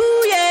never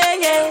knew, yeah.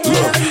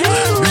 Look,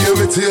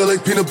 be a tail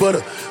like peanut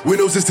butter.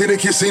 Windows is 10 and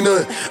can't see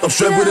nothing. I'm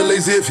strapped with a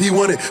lazy if he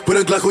want it. Put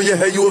a Glock on your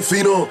head, you a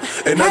phenom.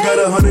 And I got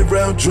a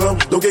 100-round drum.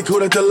 Don't get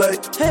caught at the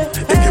light.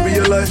 It can be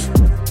your life.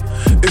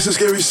 It's a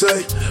scary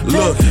sight.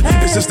 Look,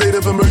 it's a state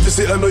of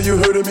emergency. I know you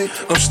heard of me.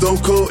 I'm stone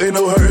cold, ain't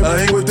no hurt.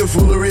 I ain't with the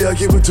foolery. I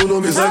keep it too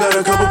long. Cause I got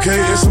a couple K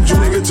and some Jew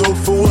nigga talk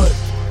for what?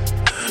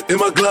 In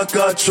my Glock,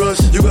 I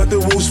trust. You got the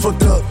wolves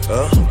fucked up.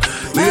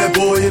 Leave that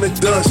boy in the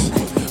dust.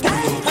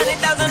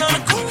 100,000 on the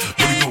coupe.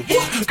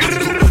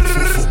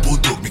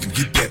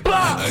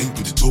 I ain't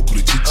with the talk or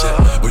the chit chat.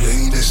 Oh, yeah,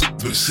 ain't that shit,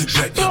 better sit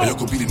back. Or y'all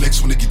gon' be the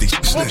next one to get they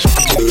shit snatched.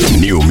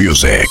 New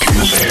Music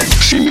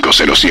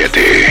 507.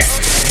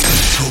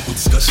 Talk with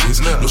discussions,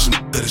 know some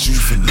that is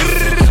usually for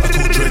nothing. I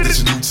call Drake, that's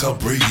a new Tom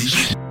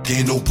Brady.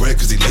 Ain't no bread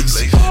cause they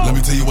lazy. Let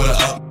me tell you what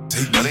I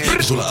take me.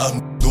 It's all I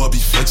know I be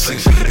flexing.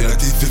 And I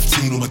did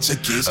 15 on my check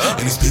is.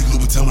 And it's big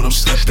Louboutin when I'm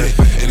stepping.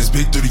 And it's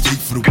big 38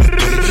 for the wet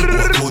day. Or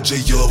I call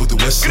J.R. with the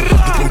West Side.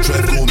 The pro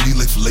draft on me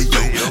like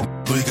filet-o.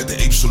 Know you got the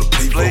apes on the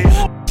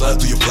payroll. Fly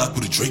through your block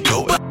with a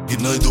Draco.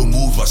 Get nothing, don't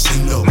move, I say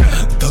no.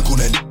 Dunk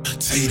on that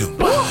Tatum.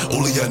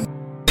 All of y'all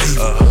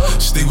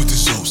stay with the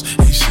souls.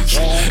 Haitians.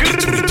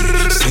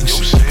 823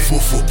 sanctions.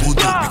 4-4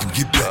 bulldog, make him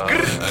get back.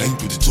 I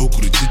ain't with the talk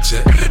or the chit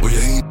chat. Oh, you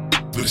ain't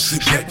better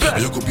sit back. Or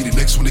y'all gon' be the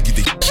next one to get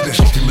they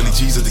snatched. Too many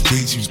G's at the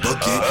cage, he was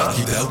bucket.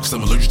 Keep the out cause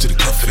I'm allergic to the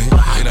cuffing.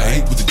 And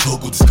I ain't with the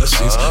talk or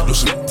discussions. Know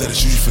some that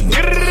is usually for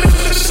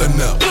nothing. Sun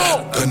out,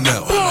 gun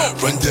out,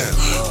 run down,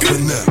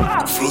 gun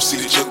out. Flow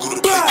see the jungle to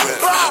the playground.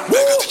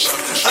 Back out the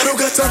jungle. I don't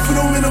got time for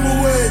no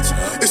minimum wage.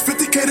 It's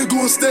 50K to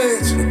go on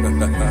stage.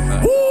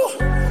 Woo,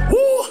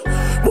 woo,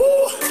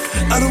 woo.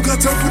 I don't got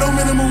time for no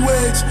minimum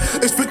wage.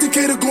 It's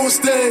 50K to go on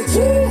stage.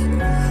 Woo,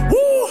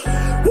 woo,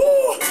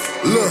 woo.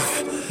 Look,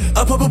 I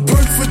I pop a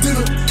perk for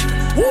dinner.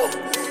 Woo!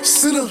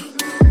 Sinner,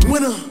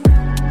 winner.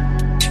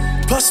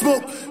 Pop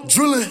smoke,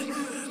 drilling.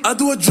 I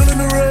do a drill in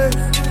the rave.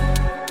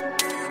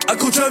 I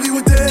go drive you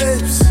with the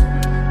apes.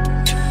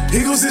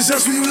 He goes in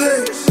shots for you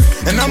late.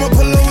 And I'ma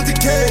pull up with the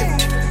K.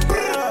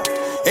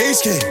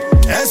 HK,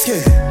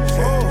 SK.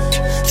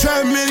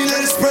 Try many,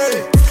 let it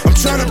spread. I'm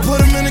tryna put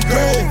him in the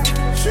grave.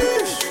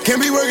 Can't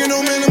be working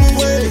on minimum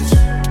wage.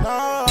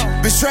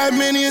 Bitch, try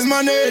many is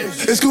my name.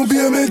 It's gonna be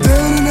a man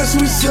down and that's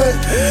what he said.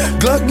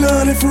 Glock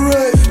 9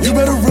 infrared. You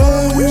better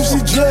run when you see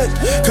Jet.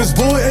 Cause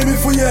boy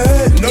aiming for your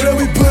head. Know that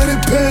we put in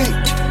pain.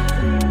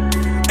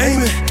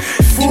 Aiming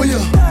for you.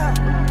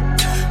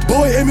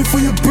 Boy aiming for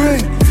your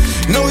brain.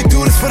 Know we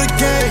do this for the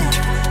game.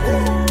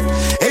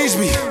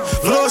 HB,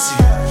 Flossy.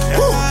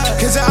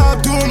 Cause I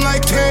outdo him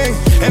like Kane.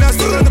 And I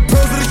still got the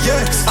pros for the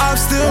yes. I'm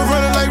still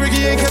running like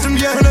Ricky, ain't catch him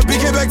yet. When the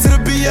BK back to the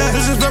BS.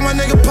 Disrespect my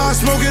nigga Pop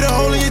Smoke, get a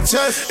hole in your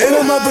chest. And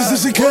on my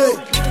position K.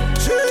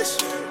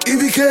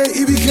 EBK,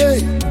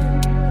 EBK.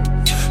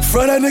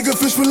 Fry that nigga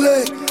fish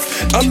fillet.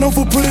 I'm known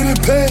for putting in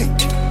pain.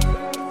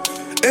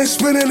 And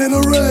spinning in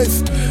a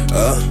rave.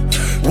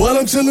 While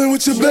I'm chilling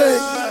with your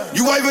babe.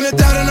 You wiping it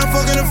down and I'm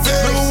fucking the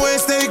face. Remember when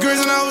State Grizz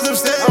and I was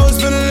upstairs. I was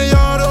spinning the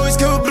yard, always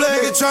kept a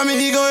blade. Nigga try me,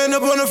 he gon' end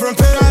up on the front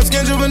page. I have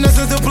scheduled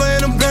Vanessa still playing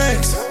them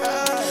banks.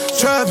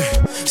 Trapping,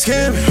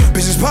 scamming,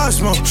 bitches Pop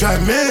Smoke, try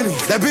many.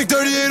 That big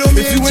 38 on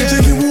me. If you ain't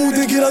taking Woo,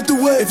 then get out the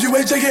way. If you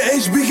ain't taking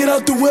HB, get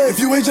out the way. If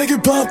you ain't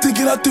taking Pop, then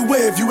get out the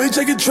way. If you ain't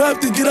taking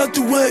Trap, then get out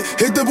the way.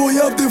 Hit the boy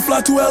up, then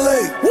fly to LA.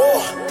 Woo!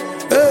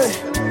 Hey,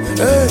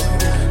 hey.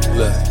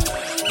 Look,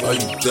 why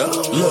you down?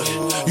 Look,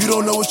 you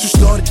don't know what you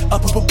started. I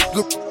pop up.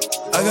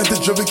 I got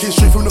the driven kid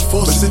straight from the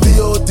force. But it's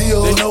Dio,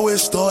 they know where it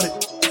started.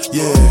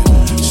 Yeah,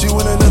 she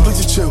went on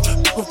Netflix to chill.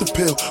 Off the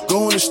pill,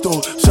 go in the store,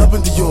 shop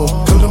in Dior.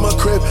 Come to my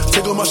crib,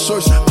 take off my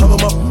shirts, pop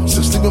on my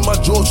sleep in my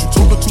drawers. You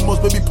talking too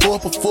much, baby, pour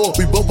up a four.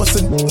 We both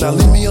bustin', now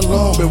leave me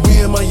alone. But we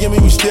in Miami,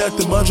 we stay at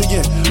the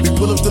Mondrian. We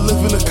pull up to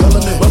live in the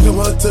colony. Welcome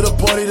her to the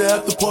party, the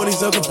after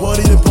parties, after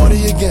party, then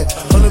party again.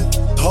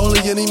 Holy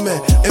any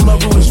man, in my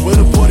room is where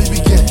the party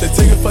began. They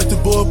take a fight to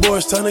boy,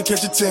 it's time to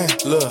catch a tan.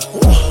 Look,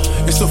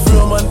 it's the free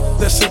on my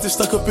that shit that's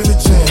stuck up in the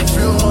jam.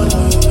 Free on my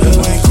that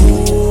ain't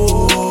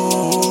cool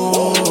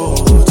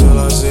till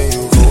I see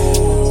you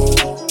cool.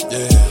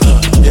 Yeah,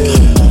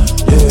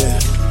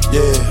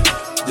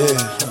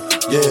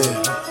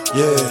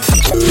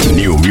 yeah.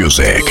 New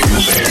Music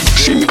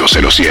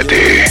 507.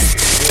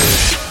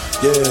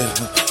 Yeah.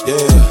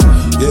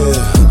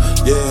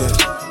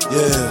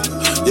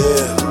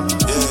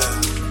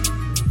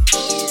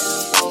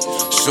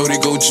 Shorty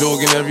go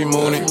jogging every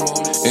morning,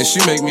 and she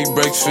make me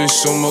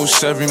breakfast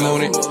almost every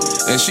morning,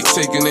 and she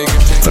take a nigga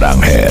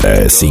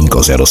Franger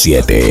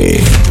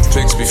 507.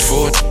 pics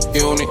before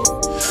on it.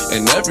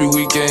 And every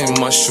weekend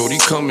my shorty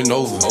coming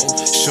over.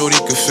 Shorty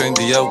can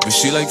Fendi out, but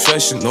she like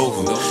Fashion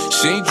Nova.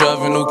 She ain't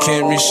driving no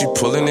Camry, she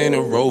pulling in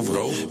a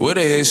Rover. With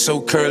her hair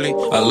so curly,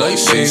 I like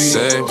she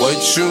said,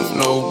 what you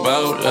know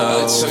about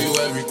love? I tell you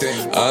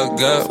everything. I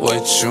got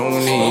what you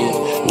need.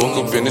 Woke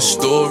up in the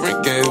store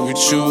and get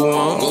what you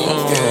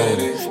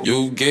want.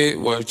 You get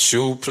what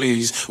you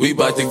please. We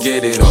bout to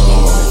get it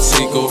on.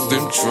 Take off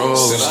them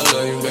drawers.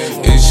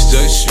 It's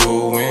just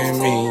you and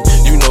me.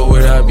 You know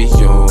what I be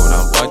on.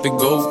 I'm about to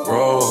go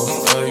raw.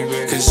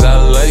 Cause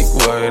I like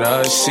what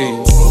I see.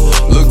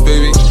 Look,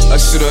 baby, I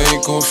said I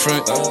ain't gon'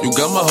 front. You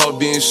got my heart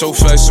beating so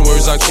fast, some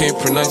words I can't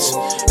pronounce.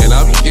 And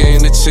I be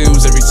getting the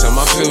chills every time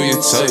I feel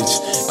your touch.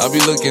 I be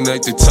looking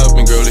at the top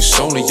and girl, it's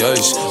only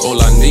us. All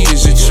I need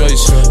is your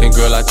choice. And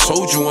girl, I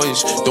told you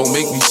once, don't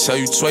make me tell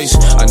you twice.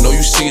 I know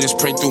you see this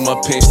print through my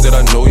pants that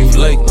I know you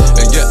like.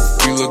 And yeah,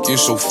 you looking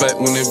so fat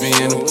when it be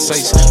in them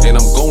tights. And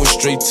I'm going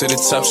straight to the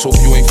top, so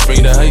hope you ain't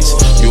afraid of heights.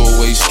 You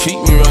always keep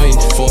me right,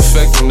 for a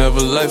fact you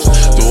never left.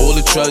 Through all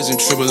the trials and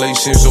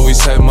tribulations,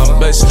 always had my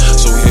best.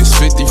 So here's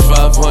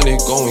 5,500,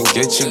 go and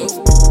get you.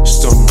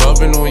 Still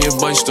rubbing on your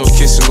butt, still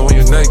kissing on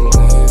your neck.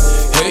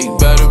 Hate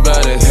bad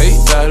about it, hate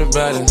bad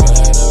about it.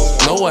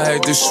 Know I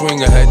had to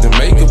swing, I had to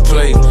make a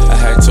play. I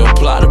had to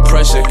apply the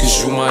pressure,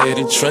 cause you my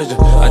hidden treasure.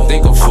 I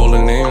think I'm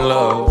falling in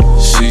love.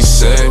 She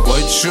said,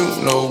 what you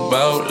know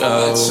about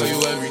love? I tell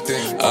you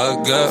everything. I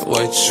got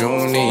what you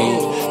need.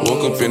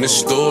 Woke up in the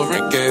store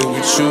and get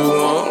what you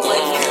want.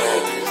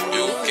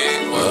 You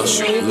get what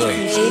you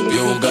need. You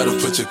don't gotta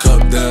put your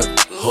cup down.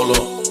 Hold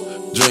on,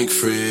 drink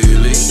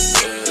freely.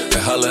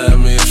 And holla at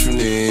me if you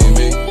need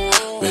me.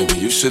 Maybe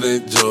you should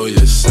enjoy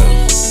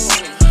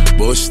yourself.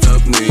 Boy,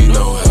 stuff need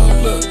no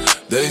help. Look,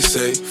 they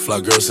say fly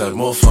girls have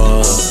more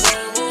fun.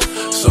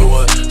 So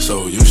what?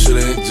 So you should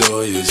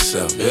enjoy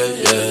yourself.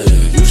 Yeah,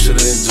 you should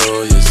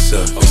enjoy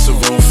yourself. It's a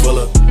room full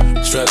of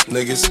strapped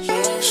niggas.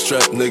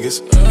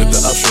 If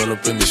the ops run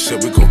up in this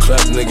shit, we gon'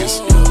 clap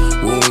niggas.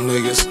 Wound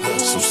niggas,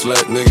 some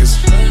slack niggas.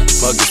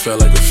 Pockets felt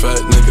like a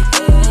fat nigga.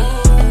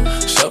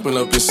 Shopping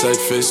up in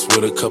Cypress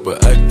with a couple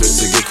actors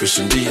to get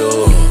Christian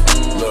Dior.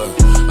 Look,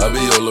 I be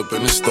all up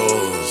in the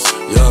stores.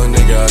 Young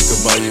nigga, I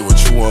could buy you what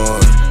you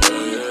want.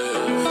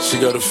 She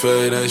got a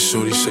fade ass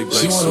shorty shaped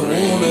like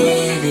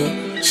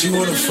Serena. She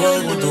wanna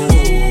fuck with the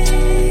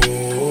woo.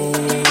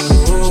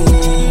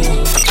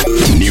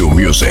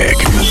 Music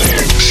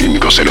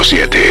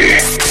 507.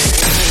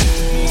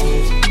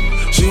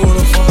 She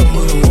wanna fuck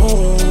with a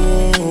woo.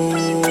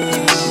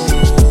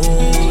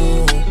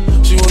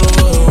 She wanna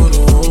fuck with a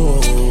woo.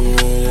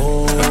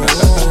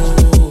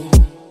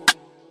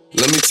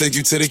 Let me take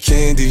you to the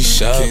candy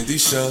shop.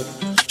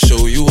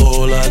 Show you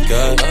all I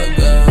got.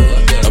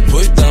 I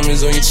put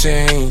diamonds on your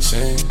chain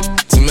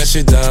to match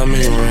your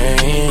diamond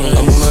ring.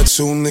 I'm on that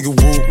two nigga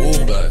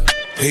woo.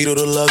 Hate or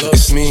the love,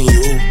 it's me and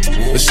you.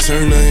 Let's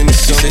turn her into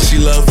something. She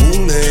love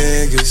who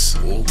niggas.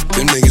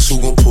 Them niggas who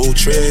gon' pull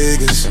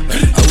triggers.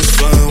 I was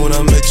fine when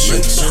I met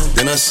you.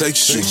 Then I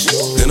sex you.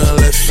 Then I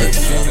left you.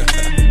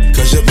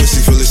 Cause your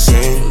pussy feel the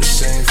same.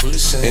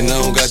 And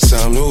I don't got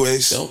time to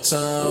waste.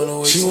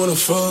 She wanna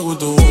fuck with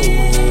the woo.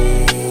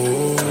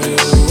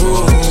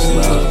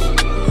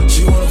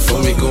 She wanna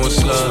fuck me going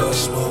slow.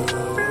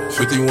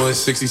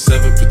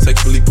 5167, protect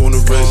Philippe on the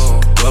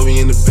wrist. While we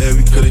in the bed,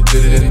 we could've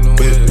did it in the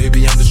bed.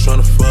 Baby, I'm just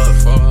tryna fuck,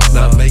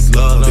 not make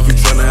love. If you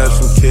tryna have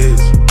some kids,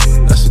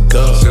 that's a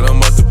dub. Said I'm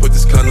about to put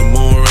this condom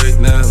on right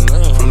now.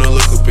 From the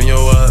look up in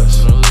your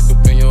eyes,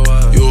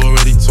 you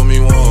already told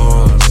me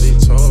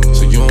once,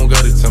 so you don't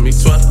gotta tell me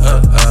twice.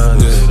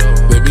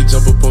 Baby,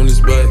 jump up on this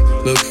bike,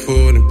 look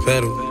forward and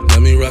pedal. Let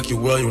me rock you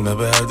well, you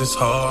never had this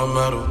hard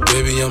metal.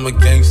 Baby, I'm a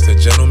gangster,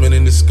 gentleman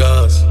in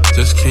disguise.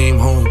 Just came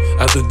home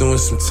after doing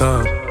some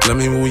time. Let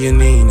me move your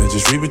knee, now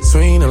just read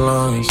between the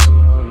lines.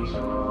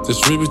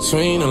 Just read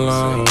between the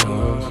lines.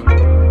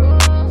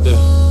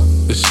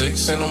 Yeah. It's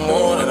 6 in the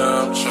morning and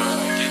I'm trying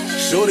to get you.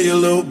 Shorty a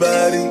little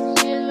body,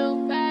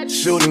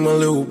 shorty my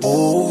little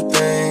boo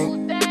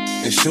thing.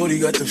 And shorty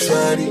got the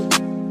fatty,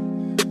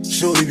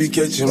 shorty be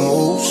catching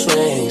mood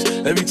swings.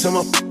 Every time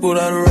I fuck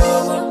without a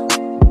rubber,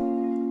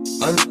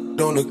 I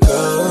on the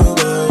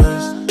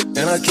covers,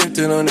 and I kept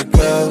it on the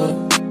cover,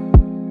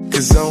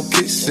 cause I don't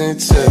kiss and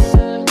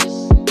tell.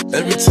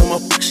 Every time I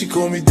fuck, she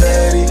call me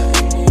daddy.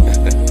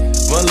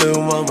 My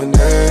little mama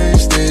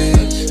nasty.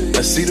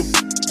 I see the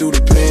through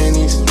the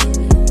panties.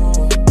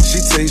 She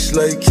tastes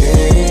like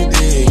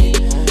candy.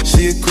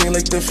 She a queen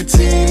like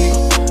Nefertiti.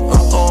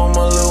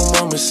 My little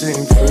mama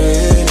sitting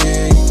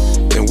pretty.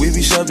 And we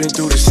be shopping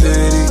through the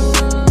city.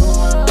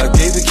 I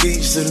gave the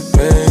keys to the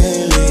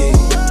Bentley.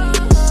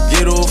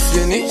 Get off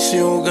your knees,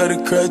 you don't gotta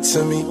cry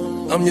to me.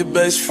 I'm your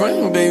best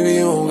friend, baby,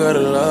 you don't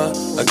gotta lie.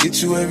 I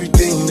get you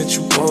everything that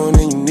you want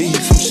and you need.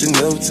 From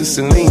Chanel to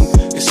Celine,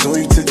 it's on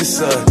you to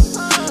decide.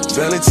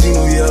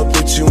 Valentino, yeah, I'll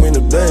put you in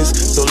the best.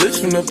 Start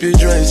lifting up your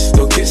dress,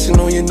 start kissing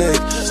on your neck,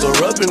 start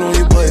rubbing on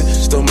your butt,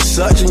 start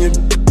massaging your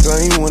I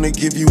ain't wanna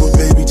give you a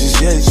baby just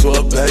yet, so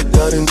I backed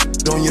out and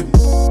on your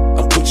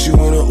I put you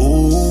in an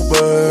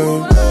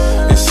Uber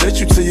and set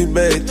you to your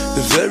bed.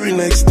 The very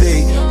next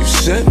day, you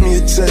sent me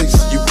a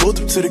text. You pulled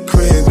up to the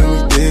crib and we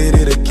did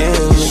it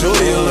again.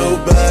 Shorty a little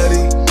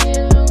body,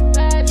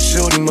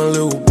 shorty my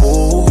little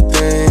boo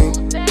thing,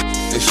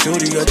 and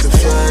shorty got the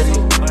fatty,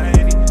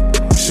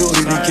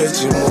 shorty be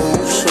catching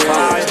moves.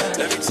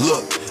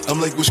 Look,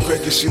 I'm like, what's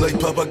crackin'? She like,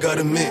 Pop, I got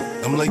a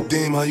mint. I'm like,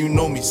 damn, how you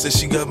know me? Said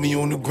she got me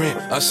on the gram.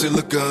 I said,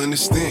 look, I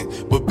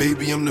understand, but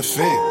baby, I'm the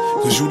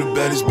fan. Cause you the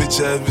baddest bitch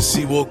I ever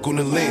see walk on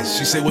the land.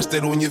 She said, what's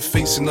that on your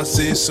face? And I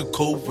said, it's a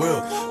cold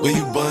world. Where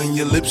you buying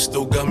your lips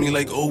though? Got me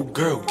like, oh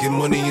girl, get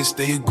money and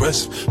stay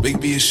aggressive.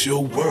 Baby, it's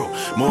your world.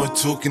 More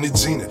talking to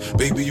Gina.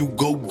 Baby, you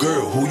go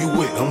girl. Who you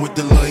with? I'm with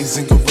the lions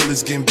and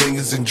gorillas,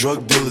 gangbangers and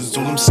drug dealers.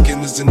 All them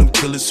skimmers and them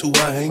killers who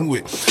I hang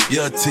with.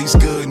 Yeah, it tastes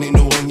good and ain't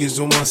no onions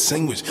on my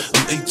sandwich.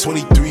 I'm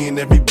 823 and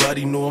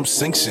everybody know I'm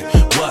sanctioned.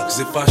 Why? Cause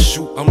if I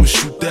shoot, I'ma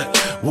shoot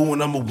that. Woo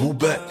and I'ma woo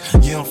back.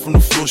 Yeah, I'm from the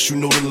force, you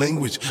know the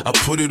language. I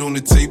put it on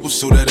the table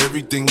so that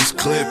everything was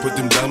clear. Put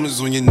them diamonds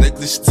on your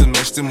necklace to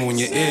match them on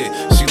your ear.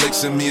 She like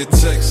sent me a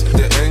text.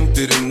 At the end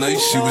of the night,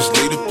 she was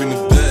laid up in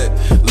the bed,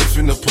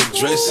 lifting up her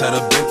dress, had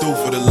her bent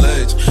over the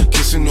ledge,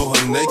 kissing on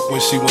her neck when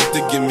she went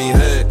to give me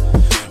head.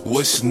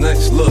 What's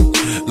next? Look,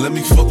 let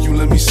me fuck you,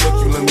 let me suck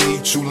you, let me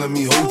eat you, let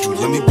me hold you.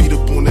 Let me beat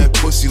up on that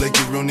pussy like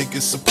a real nigga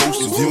supposed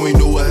to. If you ain't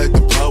know I had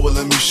the power,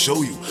 let me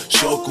show you.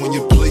 Shark on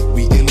your plate,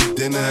 we in it,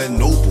 then I had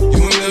Noble.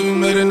 You ain't never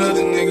met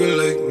another nigga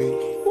like me.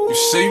 You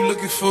say you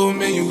looking for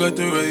me, you got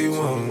the right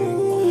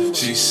one.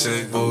 She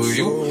said, boy,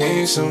 you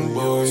handsome,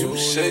 boy, you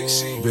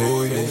sexy,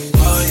 boy, you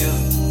fire.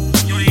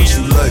 What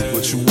you like,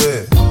 what you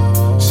wear?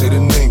 Say the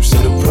name,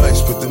 say the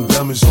price, put them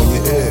diamonds on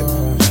your hair,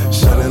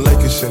 shining like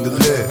a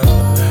chandelier.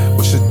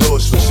 What's your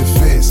thoughts, what's your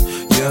fears?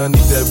 Yeah, I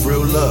need that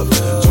real love.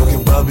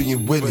 Joking Bobby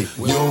and Whitney.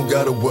 You don't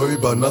gotta worry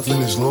about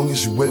nothing as long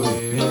as you with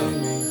me.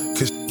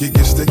 Cause it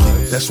gets sticky,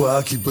 that's why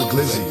I keep a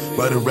glizzy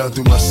right around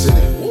through my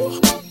city.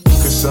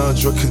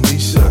 Cassandra,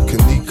 Kanisha,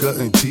 Kanika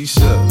and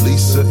Tisha,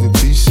 Lisa and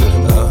Tisha.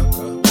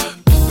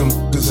 Them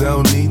cause I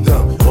don't need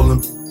them. All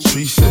them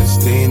street shit,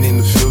 staying in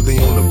the field, they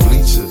on the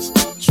bleachers.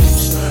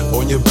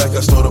 On your back, I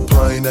start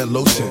applying that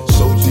lotion.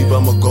 So deep,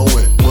 I'ma go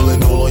in,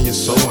 pulling all on your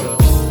sewing.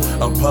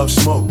 I'm Pop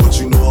Smoke, but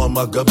you know all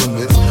my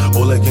government.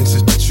 All that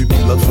gangsta shit, you be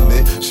loving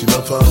it. She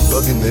love how I'm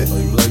bugging it. Oh,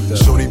 you like that?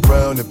 Shorty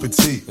brown and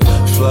petite,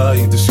 fly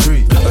and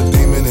discreet, a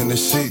demon in the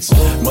sheets.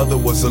 Mother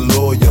was a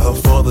lawyer, her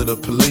father the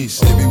police.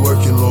 They be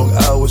working long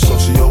hours, so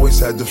she always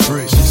had the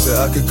free. She said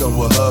I could come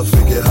with her,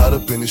 get hot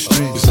up in the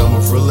streets. I'm a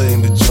gorilla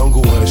in the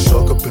jungle and a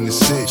shark up in the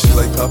sea. She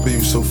like, Papa,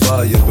 you so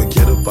fire, but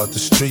get up out the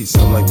streets.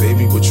 I'm like,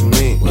 baby, what you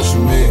mean? What you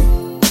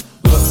mean?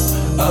 Look,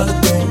 I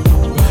think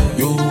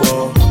you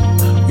are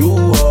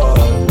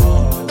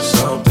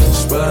something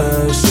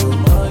special.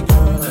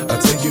 I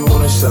take you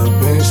on a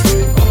shopping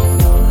spree,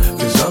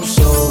 'cause I'm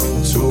so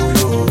into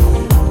you.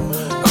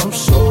 I'm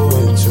so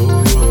into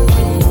you.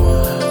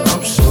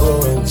 I'm so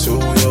into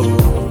you.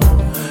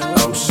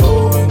 I'm so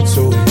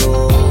into you.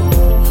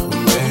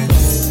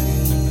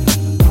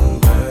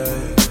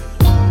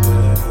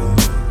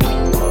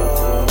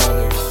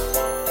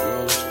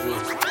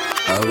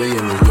 I'll be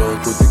in New York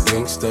with the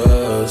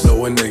gangsters.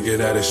 Know a nigga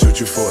that'll shoot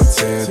you for a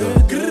tender.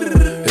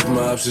 If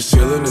my ops is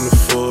chillin' in the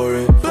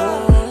foreign,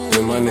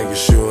 then my nigga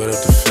shootin'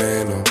 up the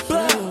phantom.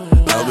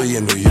 I'll be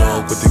in New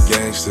York with the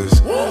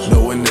gangsters.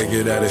 Know a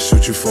nigga that'll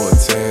shoot you for a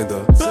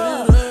tender.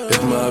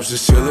 If my ops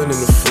is chillin' in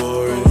the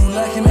foreign,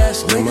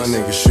 then my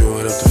nigga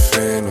shootin' up the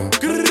phantom.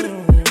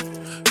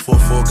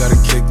 4-4 got a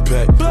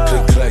kickback,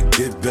 click clack,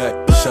 get back.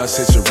 Shots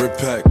hit your rip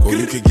pack, or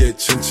you could get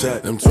chin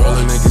chat. Them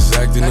twirling niggas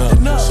acting up,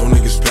 so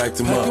niggas packed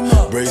him up.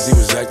 Brazy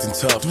was acting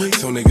tough,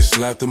 so niggas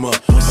slapped him up.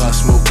 Pop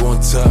Smoke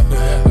on top,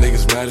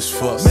 niggas mad as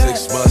fuck.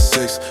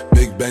 6x6,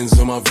 big Benz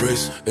on my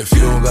wrist. If you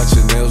don't got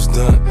your nails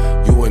done,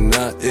 you are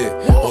not it.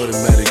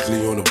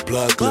 Automatically on the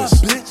block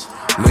list.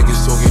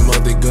 Niggas talking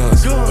about their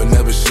guns, but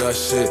never shot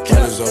shit.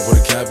 Killers off with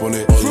a cap on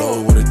it, or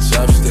low with a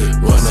chopstick.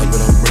 Run up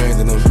and I'm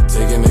branding them,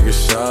 taking niggas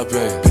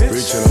shopping.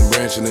 Reaching, I'm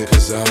branching it,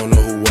 'cause I don't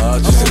know who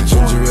watching.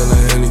 Ginger ale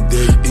and any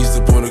day, east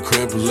up on the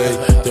creme brulee.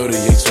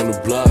 38s on the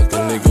block, a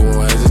nigga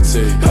won't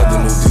hesitate. Had to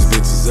move these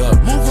bitches up,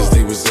 'cause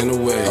they was in the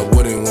way. I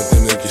wouldn't want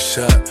them niggas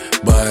shot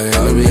by an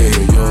enemy. In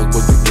New York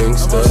with the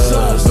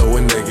gangsters. Know a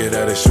nigga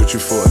that'll shoot you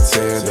for a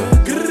tender.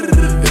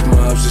 If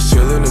my ops is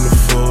chillin' in the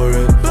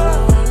foreign,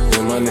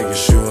 then my nigga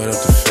shootin' up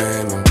the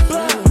phantom.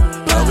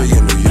 I'll be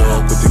in New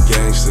York with the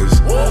gangsters.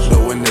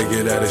 Know a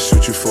nigga that'll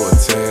shoot you for a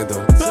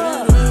tandem.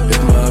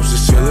 If my ops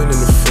is chillin' in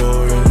the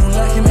foreign,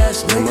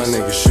 then my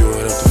nigga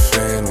shootin' up the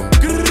phantom.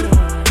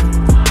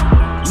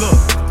 Look,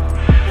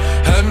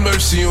 have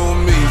mercy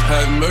on me,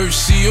 have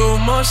mercy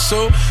on my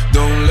soul.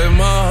 Don't let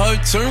my heart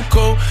turn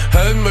cold.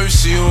 Have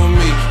mercy on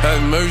me,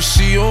 have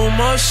mercy on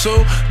my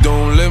soul.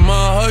 Don't let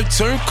my heart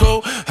turn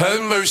cold.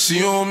 Have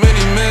mercy on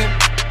many men.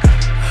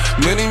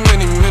 Many,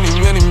 many, many,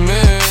 many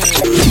men.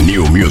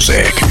 New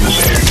Music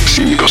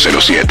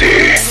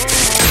 507.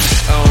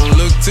 I don't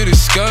look to the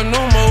sky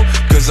no more,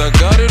 'cause I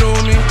got it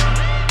on me.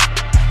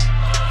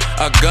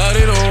 I got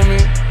it on me.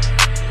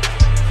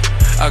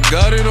 I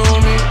got it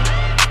on me.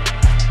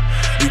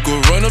 You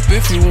can run up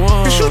if you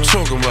want. What you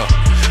talking about?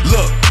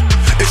 Look,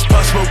 it's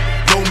possible.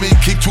 Know me,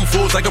 keep 2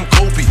 fours like I'm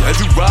Kobe. As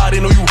you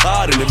riding or you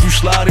hiding, if you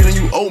sliding and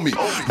you owe me.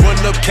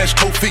 Run up, catch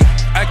cold feet,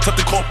 act up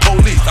to call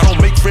police. I don't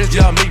make friends,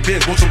 yeah, I make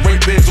bids. Want some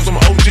rape bids or some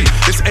OG.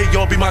 This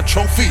AR be my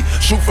trophy.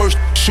 Shoot first,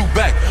 shoot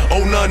back.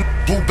 Oh, none,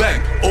 boo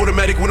back.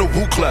 Automatic when a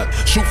woo clap.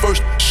 Shoot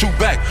first, shoot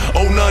back.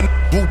 Oh, none,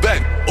 boo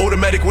back.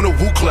 Automatic when a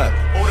woo clap.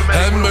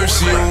 Have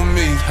mercy on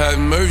me, have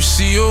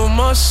mercy on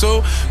my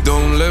soul.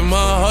 Don't let my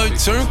heart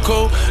turn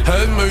cold.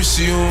 Have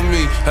mercy on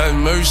me, have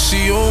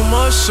mercy on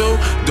my soul.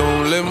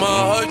 Don't let my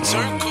heart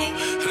turn cold.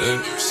 Have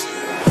mercy.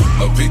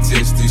 My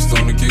PTSD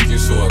starting to kick in,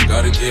 so I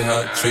gotta get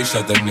hot. Trey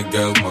shot that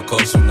nigga out my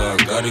car, so now I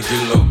gotta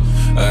get low.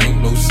 I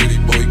ain't no city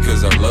boy,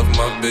 'cause I love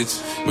my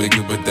bitch.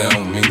 Nigga, but that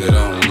don't mean that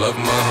I don't love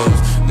my hoes.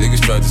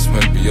 Niggas tried to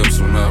smack me up,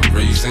 so now I'm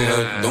raising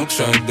hell. Don't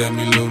try and damn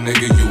me, little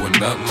nigga, you are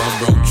not my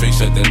bro. Trey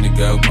shot that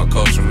nigga out my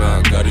car, so now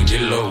I gotta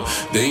get low.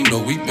 They ain't know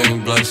we bang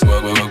blocks, so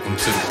I go welcome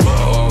to the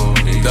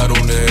party. Got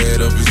on the head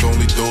of his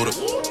only daughter.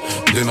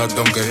 Then I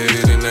dunk her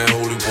head in that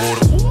holy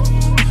water.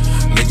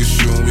 Niggas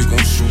shootin', we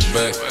gon' shoot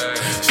back.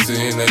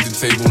 Sitting at the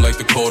table like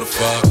the quarter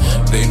 5.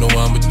 They know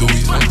I'm a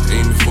doozy, I'm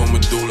aiming for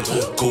medulla.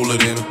 Cooler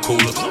than a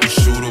cooler,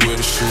 shooter with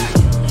a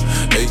shooter.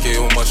 AK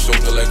on my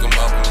shoulder like I'm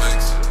Malcolm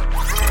X.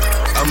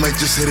 I might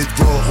just hit it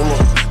raw, hold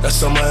on,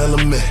 that's on my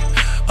element.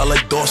 I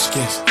like dark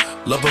skins,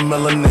 love a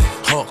melanin.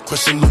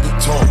 Christian Louis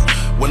Vuitton,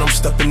 when I'm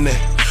stepping in.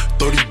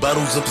 30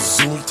 bottles of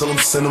Azul till I'm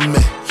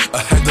sentiment. I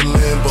had the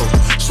Lambo,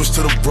 switch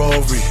to the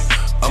Rari.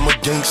 I'm a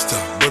gangster,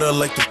 but I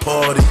like to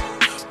party.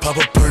 Pop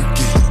a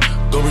perky,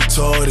 go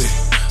retarded.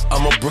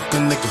 I'm a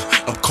Brooklyn nigga,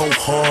 I'm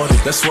cold-hearted.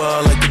 That's why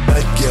I like the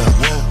back, yeah,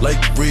 like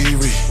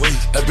Riri.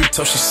 Every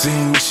time she see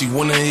me, she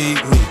wanna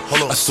eat me.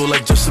 I saw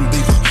like Justin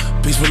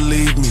Bieber, please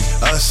believe me.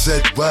 I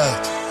said, wow,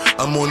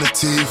 I'm on the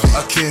TV.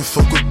 I can't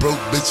fuck with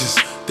broke bitches,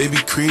 they be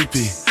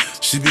creepy.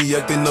 She be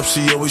acting up,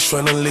 she always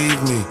tryna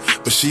leave me.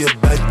 But she a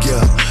bad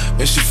girl,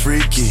 and she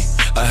freaky.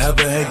 I have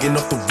her hanging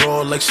off the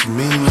wall like she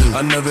mean me.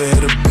 I never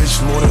hit a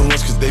bitch more than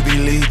once, 'cause they be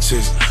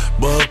leeches.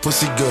 But her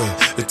pussy good,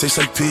 it tastes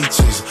like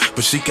peaches.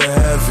 But she can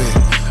have it,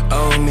 I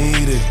don't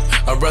need it.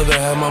 I'd rather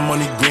have my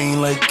money green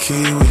like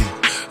kiwi.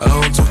 I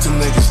don't talk to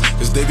niggas,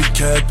 cause they be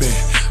capping.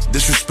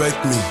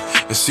 Disrespect me,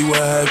 and see what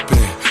happen.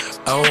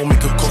 I don't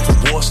make a call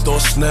for war,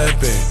 start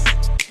snapping.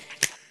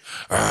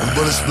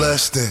 Bullets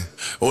blasting.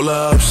 All the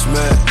ups,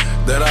 man,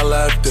 that I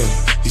laughed in.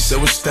 He said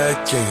we're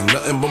stacking,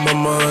 nothing but my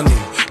money.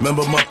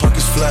 Remember my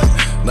pockets flat,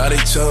 now they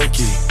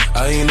chunky.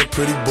 I ain't a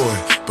pretty boy,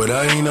 but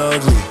I ain't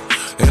ugly.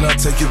 And I'll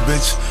take your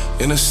bitch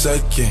in a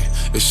second.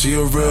 If she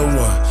a real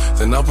one,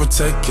 then I'll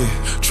protect it.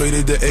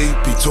 Traded the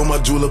AP, told my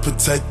jeweler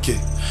protect it.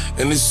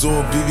 And it's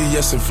all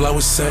BBS and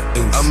flower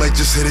settings. I might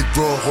just hit it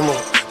raw, Hold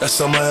on, that's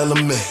on my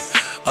element.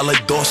 I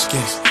like dark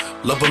skins,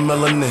 love a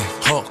melanin.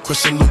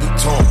 Christian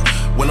Louboutin,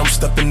 when I'm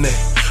stepping in.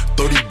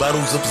 30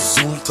 bottles of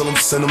Zoom till I'm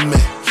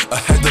sentiment. I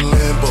had the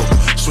Lambo,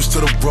 switch to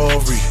the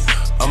Rari.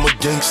 I'm a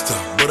gangster,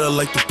 but I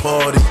like to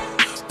party.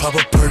 Pop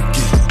a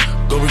perky,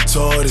 go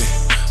retarded.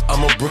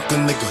 I'm a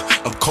Brooklyn nigga,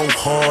 I'm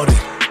cold-hearted.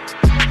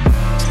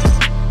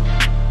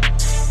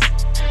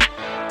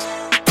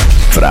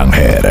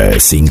 Franger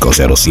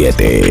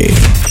 507.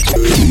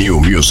 New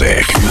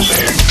Music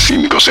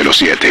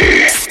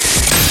 507.